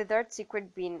 Had the third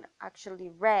secret been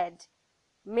actually read,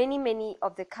 many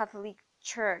of the Catholic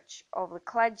Church, of the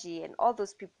clergy, and all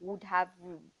those people would have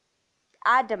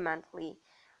adamantly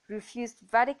refused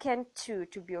Vatican II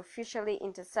to be officially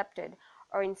intercepted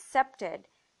or incepted,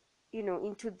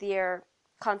 into their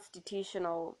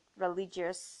constitutional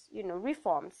religious,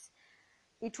 reforms.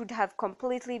 It would have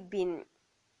completely been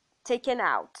taken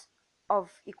out of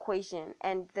equation,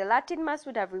 and the Latin Mass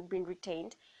would have been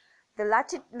retained. The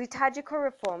Latin liturgical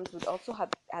reforms would also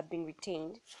have been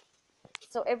retained.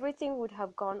 So everything would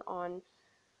have gone on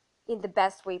in the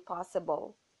best way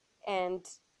possible. And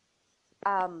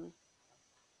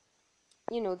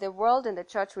the world and the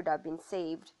church would have been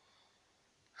saved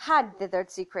had the third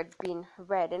secret been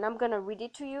read. And I'm going to read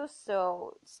it to you,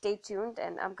 so stay tuned,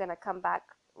 and I'm going to come back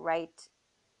right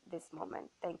this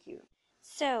moment. Thank you.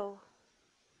 So,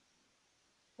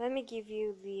 let me give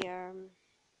you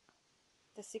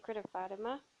the secret of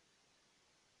Fatima.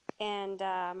 And,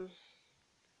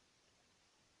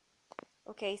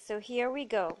 okay, so here we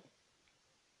go.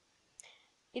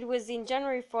 It was in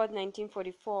January 4th,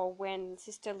 1944, when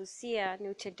Sister Lucia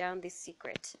noted down this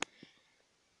secret.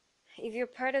 If you're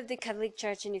part of the Catholic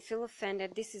Church and you feel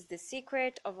offended, this is the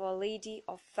secret of Our Lady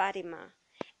of Fatima.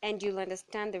 And you'll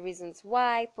understand the reasons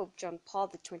why Pope John Paul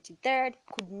the 23rd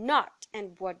could not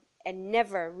and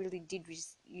never really did,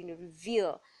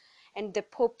 reveal. And the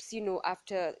popes, who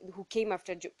came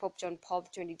after Pope John Paul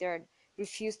the 23rd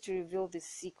refused to reveal this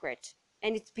secret.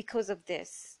 And it's because of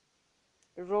this.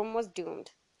 Rome was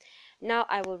doomed. Now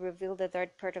I will reveal the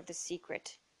third part of the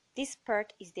secret. This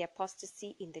part is the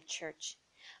apostasy in the church.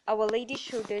 Our Lady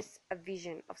showed us a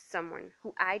vision of someone,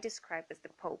 who I describe as the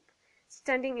Pope,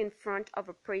 standing in front of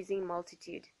a praising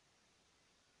multitude.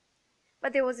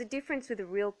 But there was a difference with the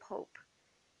real Pope.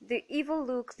 The evil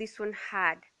look this one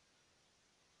had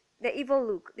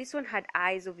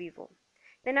eyes of evil.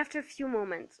 Then after a few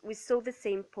moments, we saw the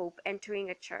same Pope entering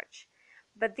a church.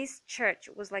 But this church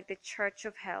was like the church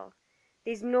of hell.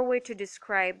 There is no way to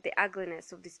describe the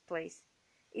ugliness of this place.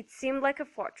 It seemed like a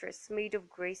fortress made of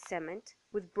grey cement,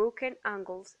 with broken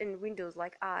angles and windows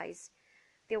like eyes.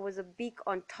 There was a beak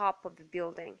on top of the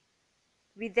building.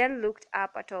 We then looked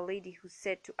up at Our Lady, who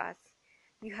said to us,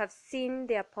 "You have seen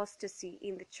the apostasy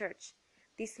in the church.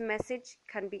 This message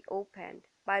can be opened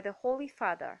by the Holy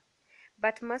Father,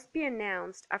 but must be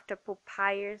announced after Pope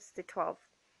Pius XII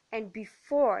and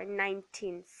before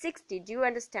 1960. Do you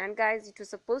understand, guys? It was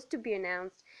supposed to be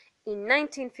announced in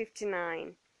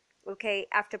 1959, okay,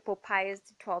 after Pope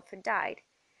Pius XII had died.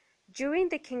 During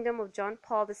the kingdom of John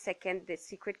Paul II, the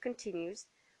secret continues,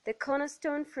 the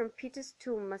cornerstone from Peter's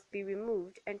tomb must be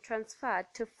removed and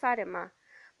transferred to Fatima,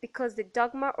 because the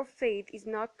dogma of faith is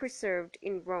not preserved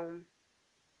in Rome.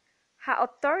 Her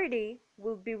authority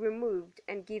will be removed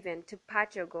and given to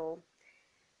Portugal.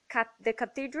 The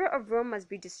Cathedral of Rome must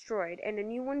be destroyed and a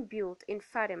new one built in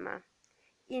Fatima.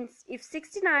 If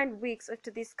 69 weeks after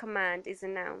this command is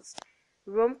announced,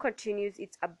 Rome continues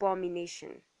its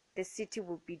abomination, the city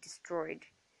will be destroyed.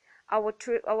 Our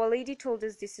Lady told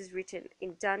us this is written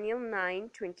in Daniel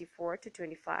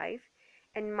 9:24-25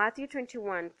 and Matthew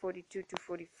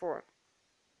 21:42-44.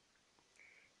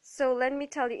 So let me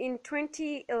tell you, in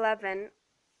 2011,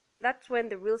 that's when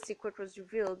the real secret was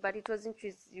revealed, but it wasn't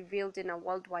revealed in a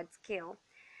worldwide scale.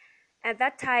 At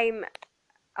that time,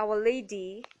 Our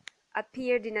Lady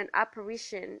appeared in an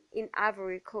apparition in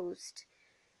Ivory Coast,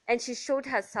 and she showed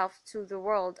herself to the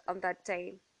world on that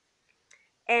day.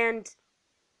 And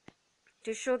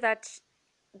to show that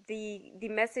the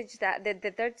message that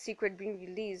the third secret being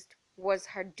released was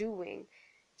her doing.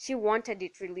 She wanted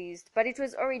it released, but it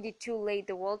was already too late.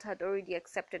 The world had already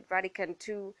accepted Vatican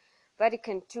II.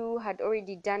 Vatican II had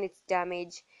already done its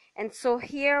damage, and so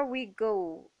here we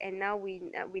go. And now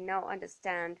we now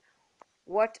understand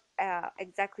what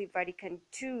exactly Vatican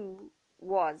II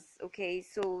was. Okay,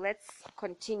 so let's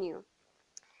continue.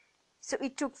 So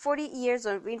it took 40 years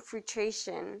of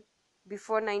infiltration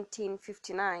before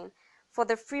 1959 for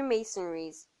the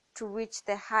Freemasonries to reach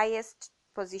the highest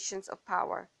positions of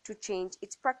power to change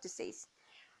its practices.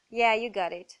 Yeah, you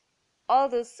got it. All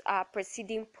those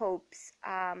preceding popes,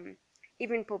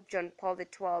 even Pope John Paul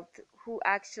XII, who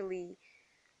actually,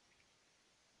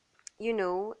 he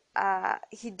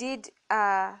did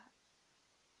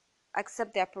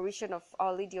accept the apparition of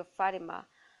Our Lady of Fatima.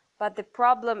 But the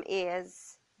problem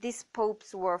is these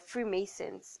popes were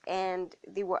Freemasons and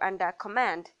they were under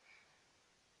command.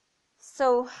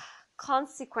 So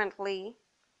consequently,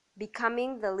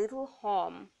 becoming the little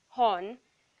horn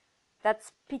that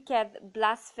speaketh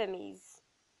blasphemies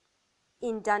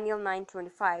in Daniel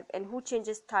 9:25, and who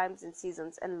changes times and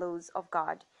seasons and laws of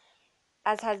God,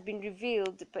 as has been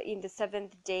revealed in the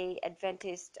Seventh-day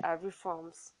Adventist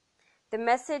reforms. The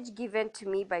message given to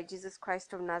me by Jesus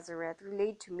Christ of Nazareth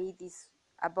relayed to me this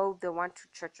about the one true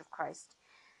Church of Christ.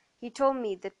 He told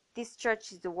me that this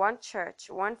church is the one church,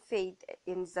 one faith,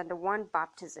 and is under one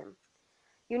baptism.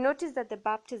 You notice that the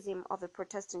baptism of the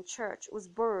Protestant church was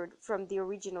borrowed from the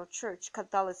original church,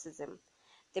 Catholicism.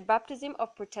 The baptism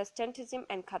of Protestantism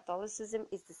and Catholicism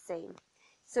is the same.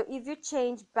 So if you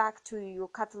change back to your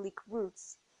Catholic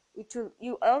roots,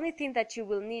 you only thing that you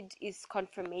will need is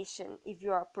confirmation if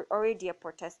you are already a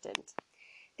Protestant.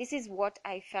 This is what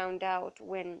I found out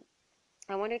when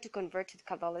I wanted to convert to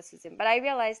Catholicism, but I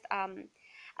realized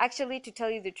actually, to tell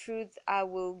you the truth, I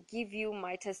will give you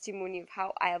my testimony of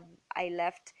how I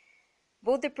left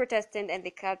both the Protestant and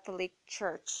the Catholic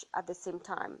Church at the same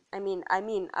time. I mean,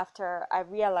 after I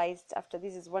realized, after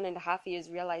this is 1.5 years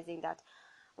realizing that,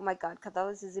 oh my God,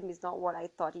 Catholicism is not what I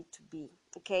thought it to be.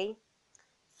 Okay,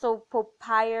 so Pope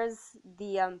Pius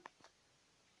the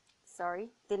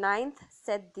ninth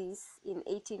said this in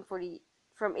 1840,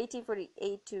 from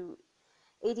 1848 to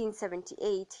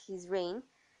 1878, his reign,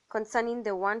 concerning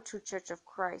the one true Church of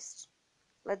Christ.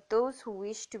 Let those who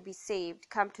wish to be saved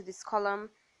come to this column,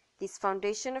 this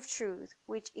foundation of truth,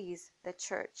 which is the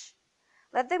Church.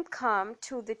 Let them come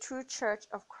to the true Church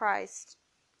of Christ,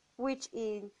 which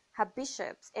in her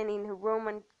bishops and in her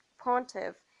Roman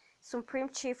pontiff, supreme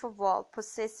chief of all,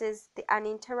 possesses the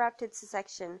uninterrupted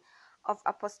succession of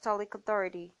apostolic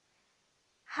authority.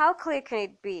 How clear can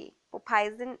it be? Pope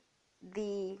Pius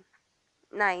the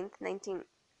ninth, 19,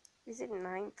 is it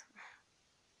ninth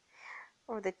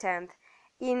or the 10th?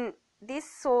 In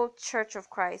this sole Church of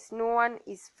Christ, no one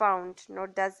is found, nor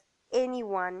does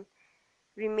anyone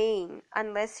remain,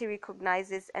 unless he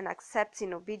recognizes and accepts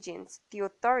in obedience the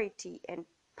authority and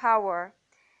power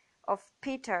of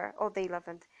Peter, or the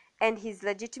 11th, and his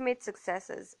legitimate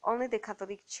successors. Only the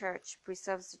Catholic Church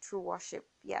preserves the true worship.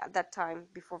 Yeah, at that time,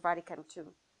 before Vatican II.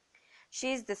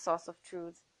 She is the source of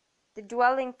truth, the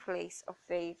dwelling place of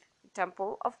faith, the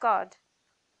temple of God.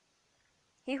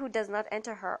 He who does not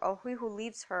enter her, or he who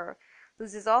leaves her,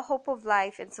 loses all hope of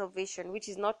life and salvation, which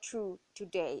is not true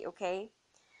today, okay?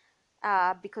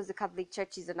 Because the Catholic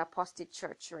Church is an apostate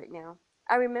church right now.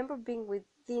 I remember being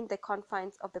within the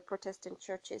confines of the Protestant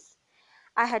churches.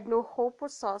 I had no hope or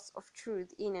source of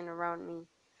truth in and around me.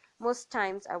 Most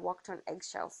times I walked on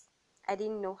eggshells. I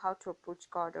didn't know how to approach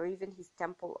God or even his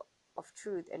temple of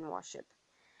truth and worship.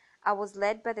 I was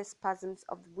led by the spasms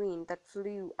of the wind that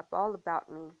flew all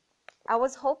about me. I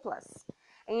was hopeless.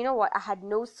 And you know what? I had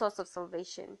no source of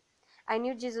salvation. I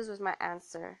knew Jesus was my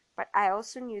answer, but I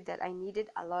also knew that I needed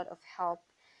a lot of help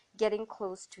getting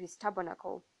close to his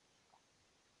tabernacle.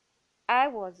 I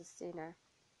was a sinner.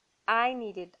 I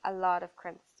needed a lot of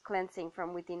cleansing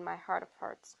from within my heart of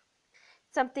hearts.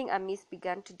 Something amiss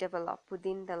began to develop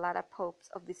within the latter popes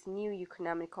of this new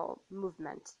ecumenical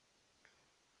movement.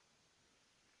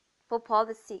 Pope Paul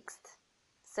VI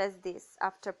says this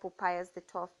after Pope Pius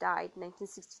XII died,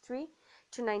 1963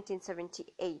 to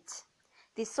 1978.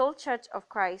 The sole Church of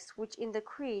Christ, which in the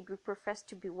Creed we profess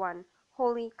to be one,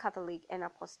 holy, Catholic, and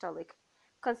apostolic,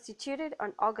 constituted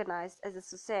and organized as a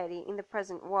society in the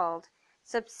present world,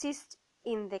 subsists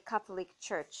in the Catholic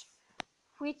Church,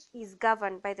 which is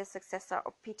governed by the successor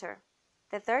of Peter.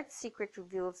 The third secret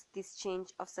reveals this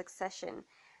change of succession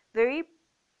very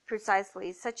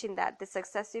precisely, such in that the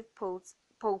successive popes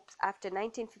after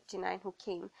 1959 who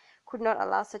came could not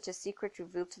allow such a secret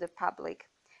revealed to the public.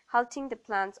 halting the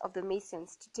plans of the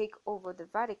Masons to take over the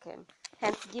Vatican,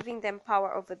 hence giving them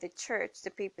power over the church,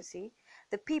 the papacy,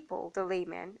 the people, the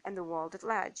laymen, and the world at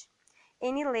large.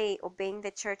 Any lay obeying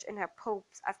the church and her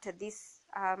popes after this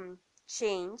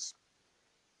change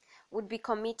would be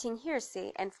committing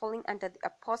heresy and falling under the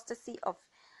apostasy of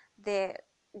the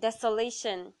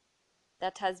desolation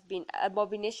that has been,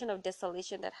 abomination of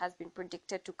desolation that has been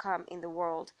predicted to come in the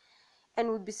world, and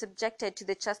would be subjected to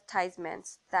the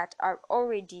chastisements that are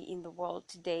already in the world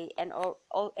today, and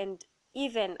and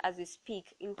even as we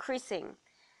speak, increasing.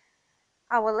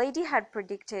 Our Lady had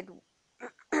predicted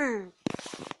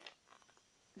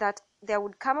that there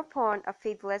would come upon a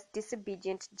faithless,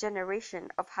 disobedient generation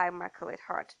of high immaculate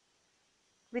heart.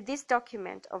 With this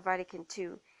document of Vatican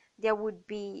II, there would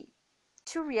be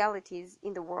two realities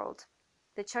in the world: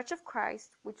 the Church of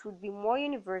Christ, which would be more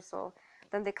universal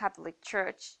than the Catholic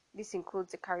Church. This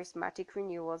includes the charismatic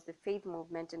renewals, the faith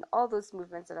movement, and all those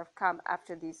movements that have come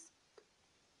after this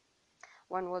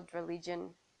one world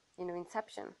religion,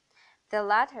 inception. The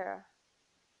latter,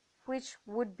 which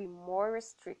would be more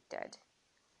restricted.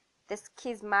 The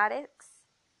schismatics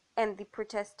and the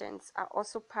Protestants are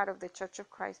also part of the Church of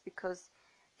Christ because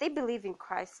they believe in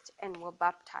Christ and were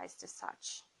baptized as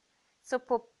such. So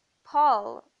Pope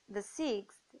Paul VI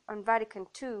on Vatican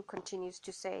II continues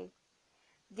to say,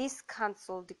 this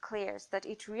council declares that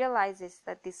it realizes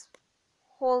that this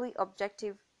wholly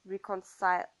objective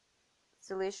reconcile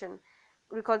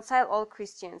all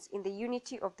Christians in the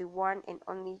unity of the one and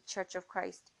only Church of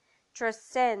Christ,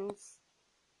 transcends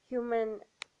human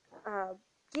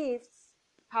gifts,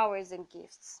 powers, and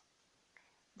gifts.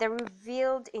 The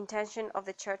revealed intention of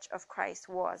the Church of Christ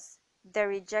was the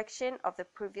rejection of the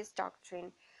previous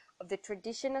doctrine of the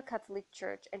traditional Catholic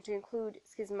Church and to include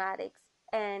schismatics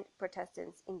and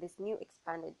Protestants in this new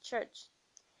expanded church.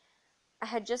 I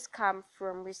had just come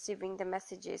from receiving the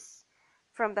messages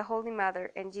from the Holy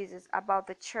Mother and Jesus about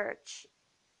the Church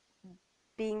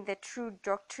being the true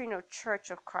doctrinal Church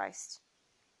of Christ.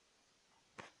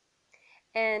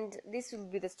 And this will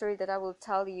be the story that I will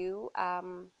tell you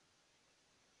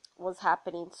was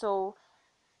happening. So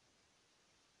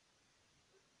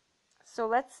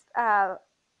let's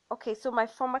okay, so my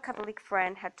former Catholic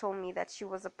friend had told me that she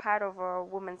was a part of a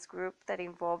women's group that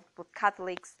involved both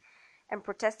Catholics and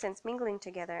Protestants mingling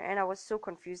together, and I was so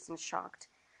confused and shocked.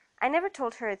 I never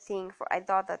told her a thing, for I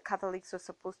thought that Catholics were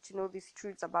supposed to know these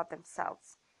truths about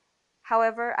themselves.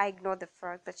 However, I ignored the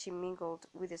fact that she mingled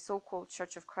with the so-called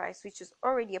Church of Christ, which was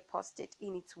already apostate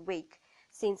in its wake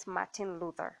since Martin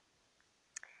Luther.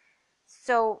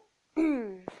 So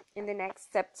in the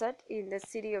next episode, in the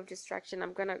City of Destruction,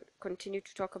 I'm going to continue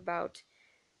to talk about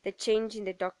the change in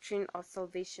the doctrine of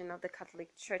salvation of the Catholic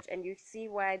Church, and you see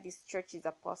why this church is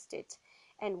apostate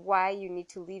and why you need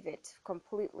to leave it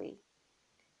completely.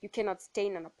 You cannot stay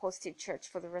in an apostate church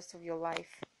for the rest of your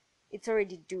life. It's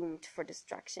already doomed for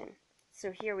destruction.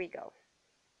 So here we go.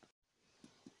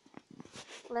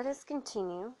 Let us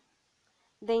continue.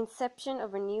 The Inception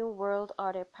of a New World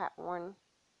Order, Part 1.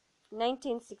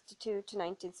 1962 to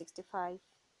 1965.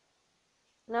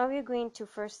 Now we're going to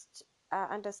first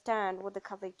understand what the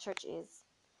Catholic Church is.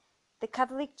 The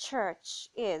Catholic Church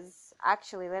is,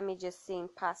 actually, let me just say in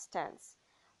past tense,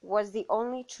 was the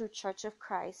only true Church of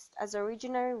Christ as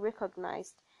originally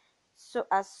recognized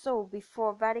so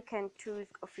before Vatican II's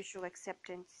official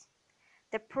acceptance.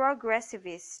 The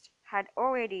progressivists had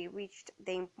already reached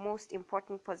the most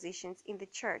important positions in the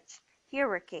church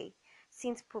hierarchy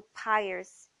since Pope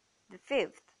Pius V.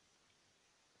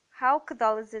 How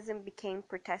Catholicism became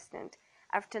Protestant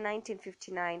after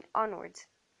 1959 onwards,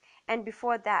 and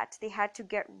before that they had to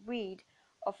get rid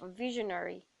of a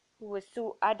visionary who was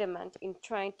so adamant in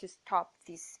trying to stop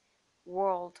this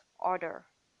world order,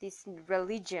 this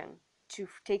religion to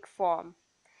take form,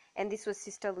 and this was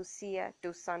Sister Lucia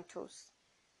dos Santos.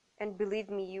 And believe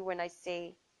me you when I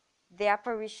say the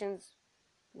apparitions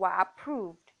were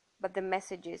approved, but the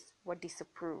messages were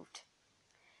disapproved.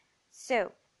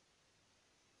 So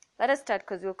let us start,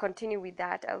 because we'll continue with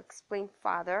that. I'll explain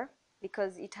further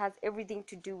because it has everything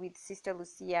to do with Sister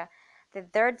Lucia, the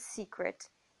third secret,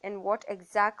 and what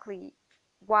exactly,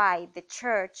 why the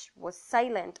church was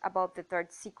silent about the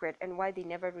third secret and why they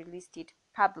never released it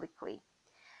publicly.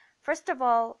 First of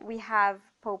all, we have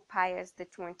Pope Pius the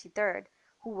 23rd,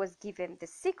 who was given the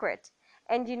secret.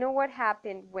 And you know what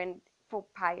happened when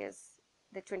Pope Pius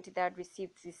the 23rd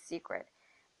received this secret?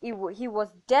 He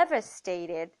was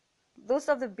devastated. Those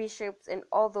of the bishops and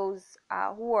all those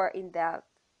who were in the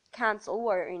council,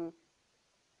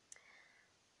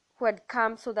 who had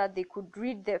come so that they could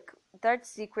read the third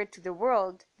secret to the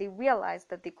world, they realized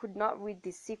that they could not read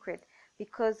this secret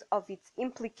because of its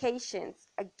implications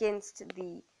against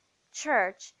the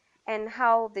church, and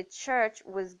how the church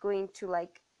was going to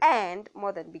like end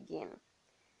more than begin.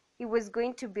 It was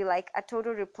going to be like a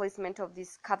total replacement of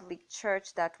this Catholic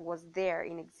church that was there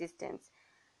in existence,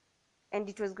 and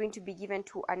it was going to be given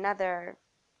to another,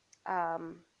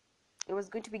 it was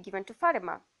going to be given to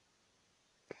Fatima.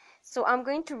 So I'm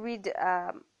going to read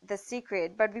The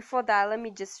Secret, but before that, let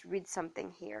me just read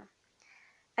something here.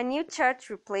 A new church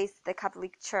replaced the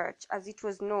Catholic Church as it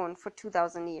was known for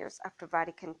 2,000 years after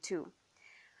Vatican II.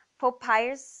 Pope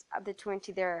Pius the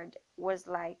 23rd was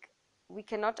like, we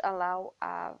cannot allow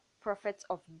prophets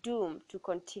of doom to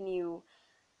continue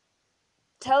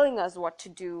telling us what to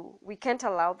do. We can't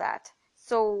allow that.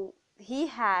 So he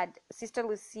had Sister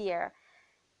Lucia,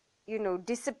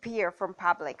 disappear from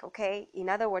public, okay? In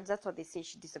other words, that's what they say,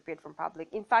 she disappeared from public.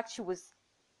 In fact, she was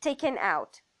taken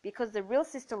out because the real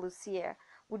Sister Lucia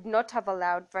would not have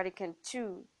allowed Vatican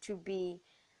II to be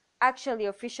actually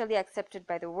officially accepted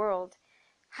by the world.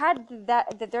 Had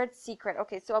the third secret,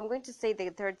 okay, so I'm going to say the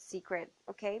third secret,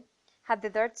 okay? Had the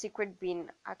third secret been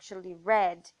actually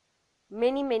read,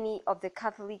 many of the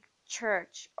Catholic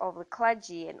Church, of the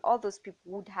clergy, and all those people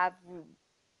would have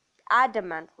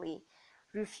adamantly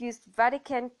refused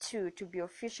Vatican II to be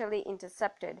officially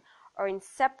intercepted or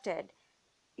incepted,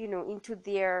 into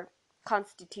their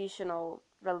constitutional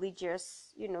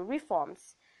religious,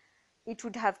 reforms. It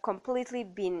would have completely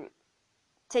been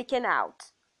taken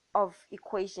out of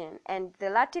equation, and the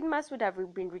Latin Mass would have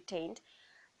been retained.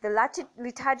 The Latin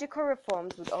liturgical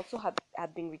reforms would also have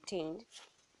been retained.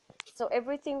 So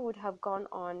everything would have gone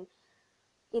on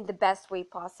in the best way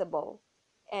possible.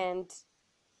 And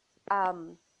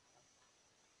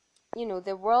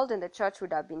the world and the church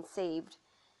would have been saved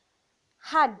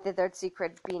had the third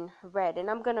secret been read. And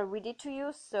I'm going to read it to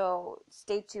you, so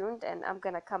stay tuned, and I'm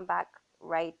going to come back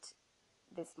right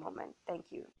this moment. Thank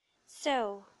you.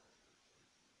 So,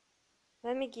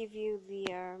 let me give you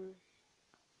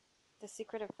the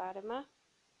secret of Fatima.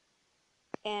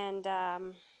 And,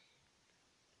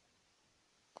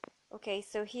 okay,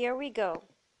 so here we go.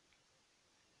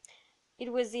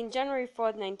 It was in January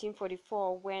 4th,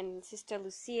 1944, when Sister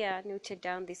Lucia noted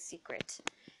down this secret.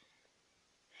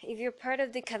 If you're part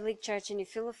of the Catholic Church and you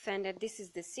feel offended, this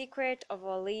is the secret of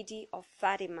Our Lady of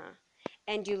Fatima.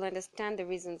 And you'll understand the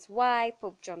reasons why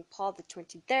Pope John Paul the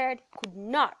 23rd could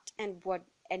not and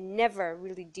never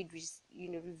really did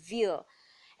reveal.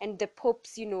 And the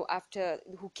popes, who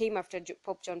came after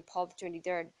Pope John Paul the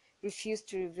 23rd refused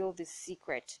to reveal this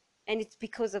secret. And it's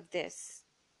because of this.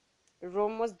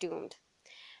 Rome was doomed.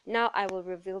 Now I will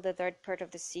reveal the third part of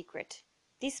the secret.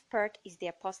 This part is the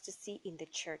apostasy in the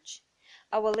church.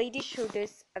 Our Lady showed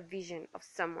us a vision of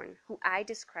someone who I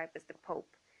describe as the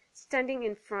Pope, standing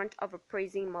in front of a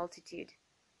praising multitude.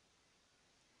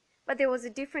 But there was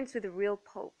a difference with the real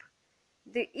Pope.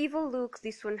 The evil look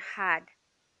this one had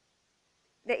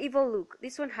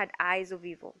eyes of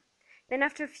evil. Then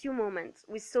after a few moments,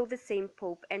 we saw the same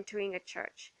Pope entering a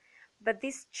church. But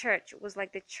this church was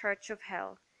like the church of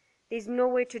hell. There is no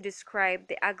way to describe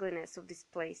the ugliness of this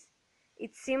place.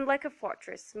 It seemed like a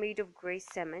fortress made of grey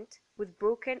cement, with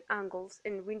broken angles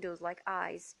and windows like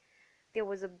eyes. There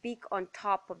was a beak on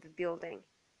top of the building.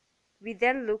 We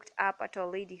then looked up at Our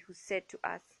Lady, who said to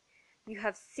us, "You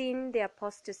have seen the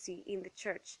apostasy in the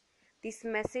church. This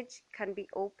message can be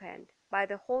opened by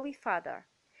the Holy Father,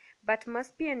 but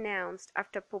must be announced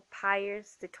after Pope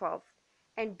Pius XII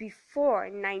and before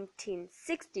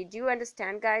 1960. Do you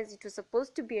understand, guys? It was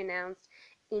supposed to be announced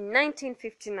in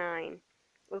 1959,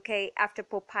 okay, after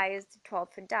Pope Pius XII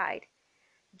had died.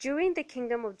 During the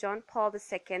kingdom of John Paul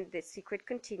II, the secret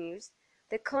continues,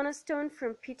 the cornerstone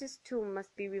from Peter's tomb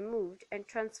must be removed and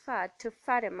transferred to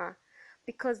Fatima,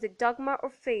 because the dogma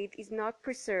of faith is not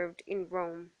preserved in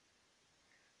Rome.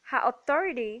 Her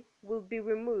authority will be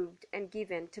removed and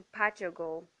given to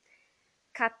Portugal.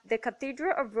 The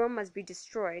Cathedral of Rome must be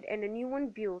destroyed and a new one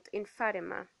built in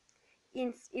Fatima.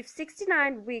 If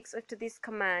 69 weeks after this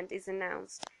command is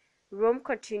announced, Rome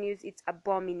continues its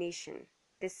abomination,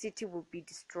 the city will be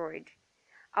destroyed.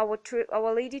 Our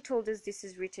Lady told us this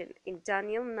is written in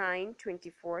Daniel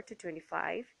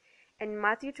 9:24-25 and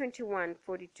Matthew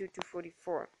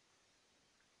 21:42-44.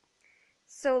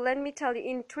 So let me tell you,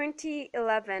 in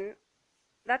 2011,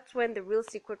 that's when the real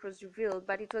secret was revealed,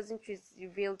 but it wasn't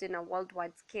revealed in a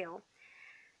worldwide scale.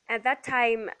 At that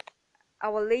time,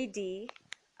 Our Lady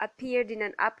appeared in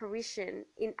an apparition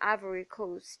in Ivory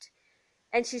Coast,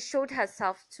 and she showed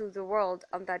herself to the world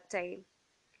on that day.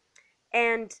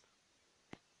 And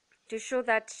to show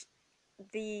that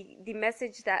the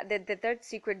message that the third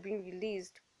secret being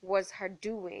released was her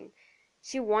doing,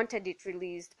 She wanted it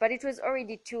released, but it was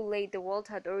already too late. The world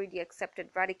had already accepted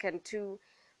Vatican II.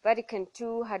 Vatican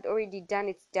II had already done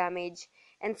its damage.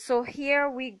 And so here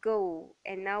we go.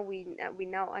 And now we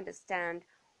now understand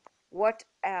what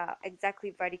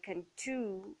exactly Vatican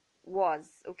II was.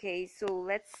 Okay, so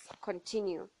let's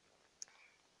continue.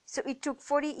 So it took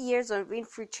 40 years of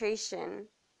infiltration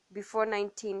before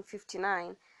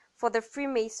 1959 for the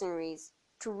Freemasonries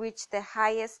to reach the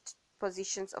highest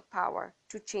positions of power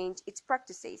to change its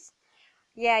practices.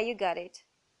 Yeah, you got it.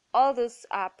 All those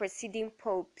preceding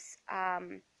popes,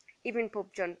 even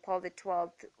Pope John Paul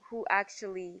XII, who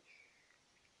actually,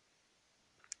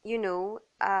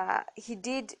 he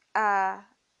did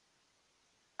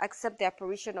accept the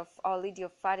apparition of Our Lady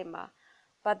of Fatima.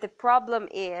 But the problem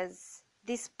is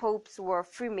these popes were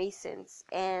Freemasons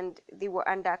and they were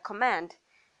under command.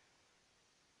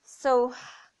 So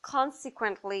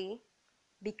consequently,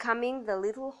 becoming the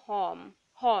little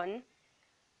horn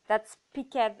that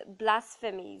speaketh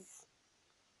blasphemies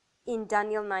in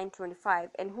Daniel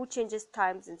 9:25, and who changes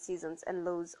times and seasons and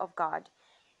laws of God,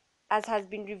 as has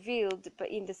been revealed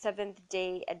in the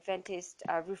Seventh-day Adventist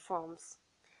reforms.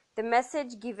 The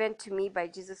message given to me by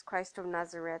Jesus Christ of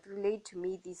Nazareth relayed to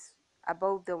me this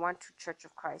about the one true Church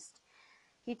of Christ.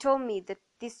 He told me that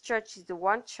this church is the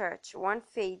one church, one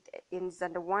faith, and is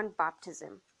under one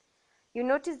baptism. You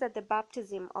notice that the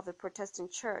baptism of the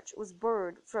Protestant church was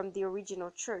borrowed from the original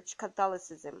church,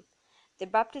 Catholicism. The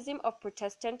baptism of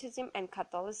Protestantism and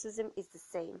Catholicism is the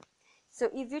same. So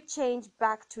if you change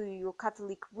back to your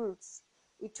Catholic roots,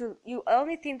 you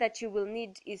only thing that you will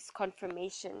need is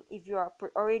confirmation if you are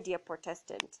already a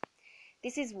Protestant.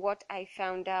 This is what I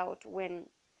found out when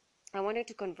I wanted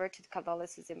to convert to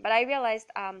Catholicism, but I realized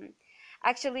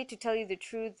actually, to tell you the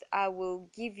truth, I will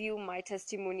give you my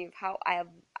testimony of how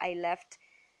I left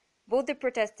both the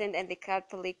Protestant and the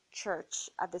Catholic Church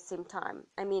at the same time.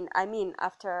 I mean,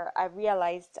 after I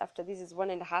realized, after this is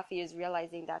 1.5 years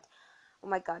realizing that, oh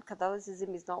my God,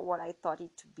 Catholicism is not what I thought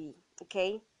it to be.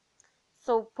 Okay,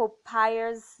 so Pope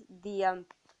Pius the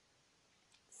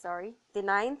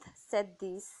ninth said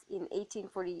this in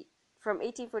 1840, from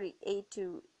 1848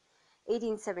 to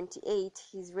 1878,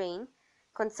 his reign,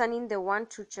 concerning the one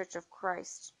true Church of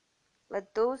Christ.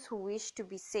 Let those who wish to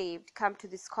be saved come to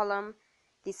this column,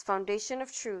 this foundation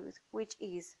of truth, which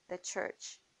is the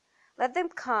Church. Let them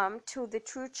come to the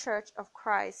true Church of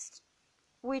Christ,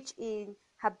 which in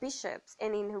her bishops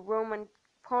and in her Roman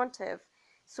pontiff,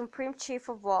 supreme chief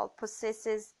of all,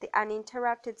 possesses the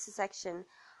uninterrupted succession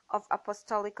of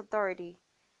apostolic authority.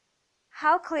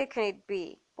 How clear can it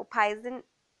be? Pope Pius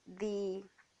the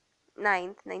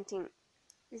ninth, 19,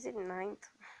 is it ninth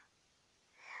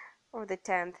or the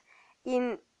 10th?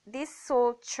 In this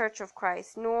sole Church of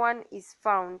Christ, no one is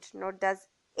found, nor does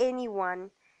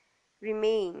anyone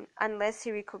remain, unless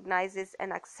he recognizes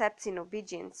and accepts in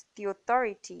obedience the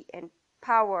authority and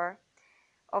power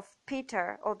of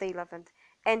Peter, or the 11th,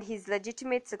 and his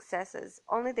legitimate successors.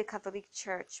 Only the Catholic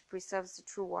Church preserves the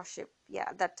true worship. Yeah,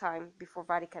 at that time, before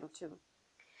Vatican II.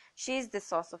 She is the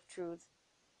source of truth,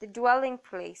 the dwelling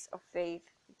place of faith,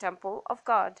 the temple of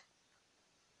God.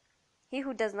 He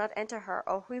who does not enter her,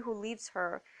 or he who leaves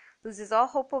her, loses all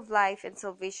hope of life and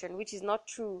salvation, which is not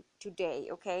true today,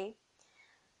 okay?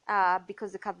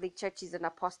 Because the Catholic Church is an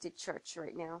apostate church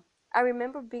right now. I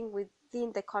remember being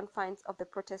within the confines of the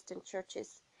Protestant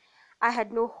churches. I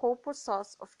had no hope or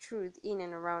source of truth in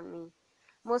and around me.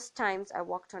 Most times I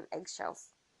walked on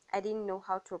eggshells. I didn't know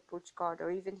how to approach God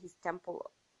or even his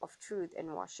temple of truth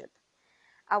and worship.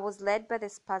 I was led by the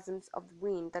spasms of the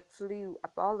wind that flew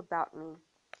all about me.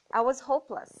 I was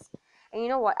hopeless. And you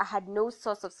know what? I had no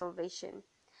source of salvation.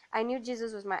 I knew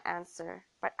Jesus was my answer,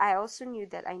 but I also knew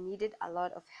that I needed a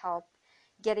lot of help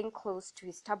getting close to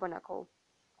his tabernacle.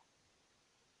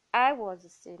 I was a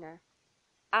sinner.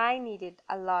 I needed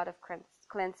a lot of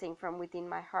cleansing from within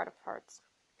my heart of hearts.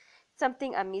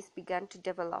 Something amiss began to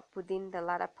develop within the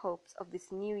latter popes of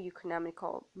this new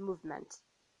ecumenical movement.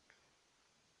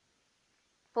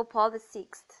 Pope Paul VI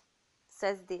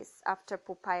says this after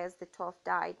Pope Pius XII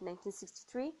died,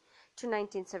 1963 to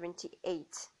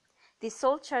 1978. The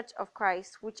sole Church of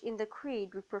Christ, which in the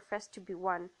Creed we profess to be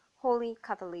one, holy,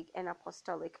 Catholic, and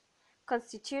apostolic,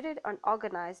 constituted and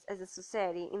organized as a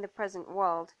society in the present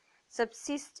world,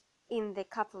 subsists in the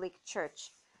Catholic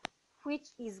Church, which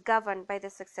is governed by the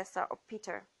successor of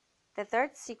Peter. The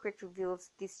third secret reveals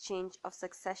this change of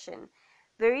succession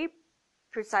very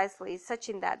precisely, such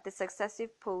in that the successive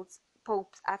popes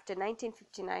after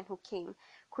 1959 who came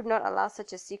could not allow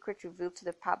such a secret revealed to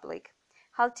the public,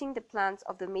 halting the plans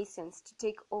of the Masons to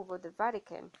take over the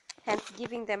Vatican, hence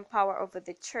giving them power over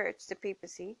the Church, the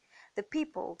papacy, the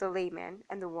people, the laymen,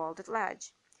 and the world at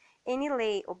large. Any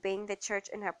lay obeying the church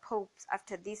and her popes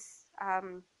after this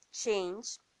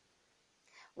change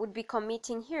would be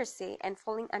committing heresy and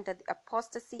falling under the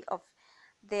apostasy of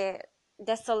the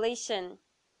desolation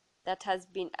that has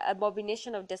been,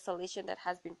 abomination of desolation that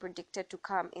has been predicted to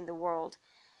come in the world,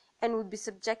 and would be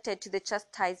subjected to the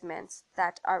chastisements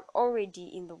that are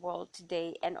already in the world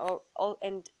today, and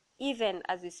and even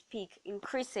as we speak,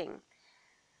 increasing.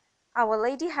 Our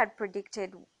Lady had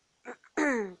predicted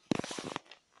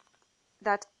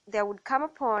that there would come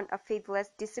upon a faithless,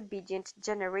 disobedient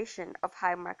generation of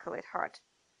high immaculate heart.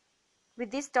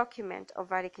 With this document of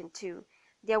Vatican II,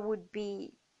 there would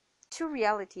be two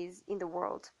realities in the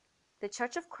world: the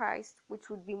Church of Christ, which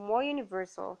would be more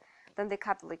universal than the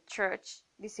Catholic Church.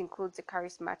 This includes the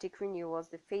charismatic renewals,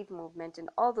 the faith movement, and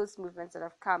all those movements that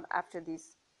have come after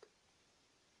this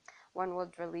one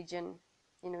world religion,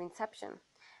 inception.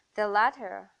 The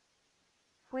latter,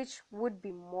 which would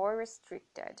be more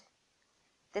restricted.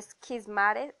 The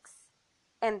schismatics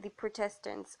and the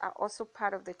Protestants are also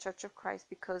part of the Church of Christ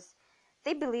because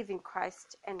they believe in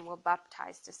Christ and were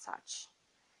baptized as such.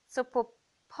 So Pope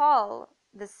Paul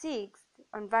VI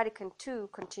on Vatican II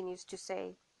continues to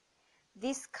say,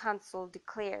 this council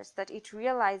declares that it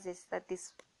realizes that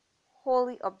this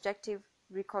wholly objective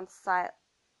reconcile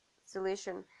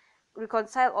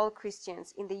all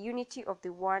Christians in the unity of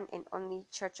the one and only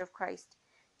Church of Christ,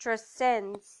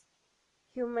 transcends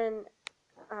human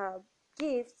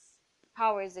gifts,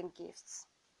 powers, and gifts.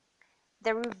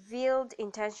 The revealed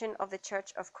intention of the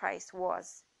Church of Christ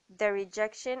was the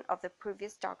rejection of the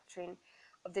previous doctrine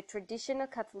of the traditional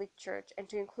Catholic Church and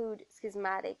to include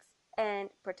schismatics and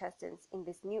Protestants in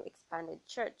this new expanded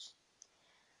church.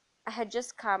 I had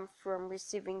just come from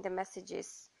receiving the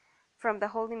messages from the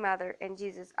Holy Mother and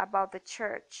Jesus about the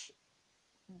Church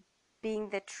being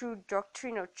the true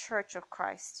doctrinal Church of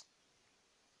Christ.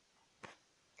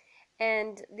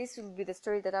 And this will be the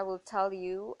story that I will tell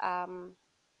you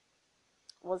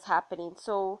was happening.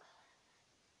 So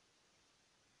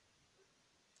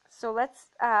let's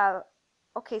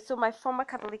okay, so my former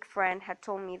Catholic friend had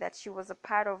told me that she was a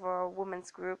part of a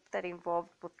women's group that involved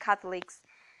both Catholics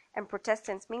and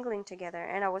Protestants mingling together,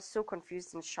 and I was so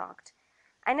confused and shocked.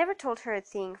 I never told her a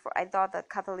thing, for I thought that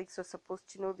Catholics were supposed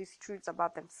to know these truths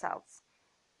about themselves.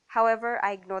 However,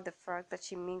 I ignored the fact that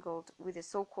she mingled with the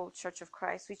so-called Church of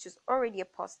Christ, which was already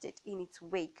apostate in its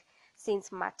wake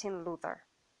since Martin Luther.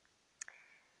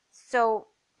 So,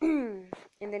 in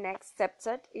the next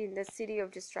episode, in the City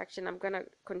of Distraction, I'm going to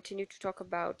continue to talk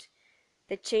about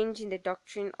the change in the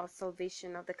doctrine of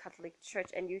salvation of the Catholic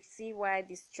Church, and you see why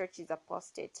this church is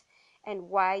apostate and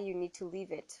why you need to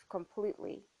leave it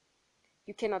completely.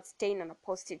 You cannot stay in an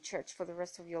apostate church for the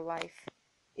rest of your life.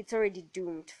 It's already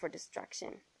doomed for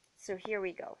destruction. So here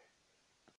we go.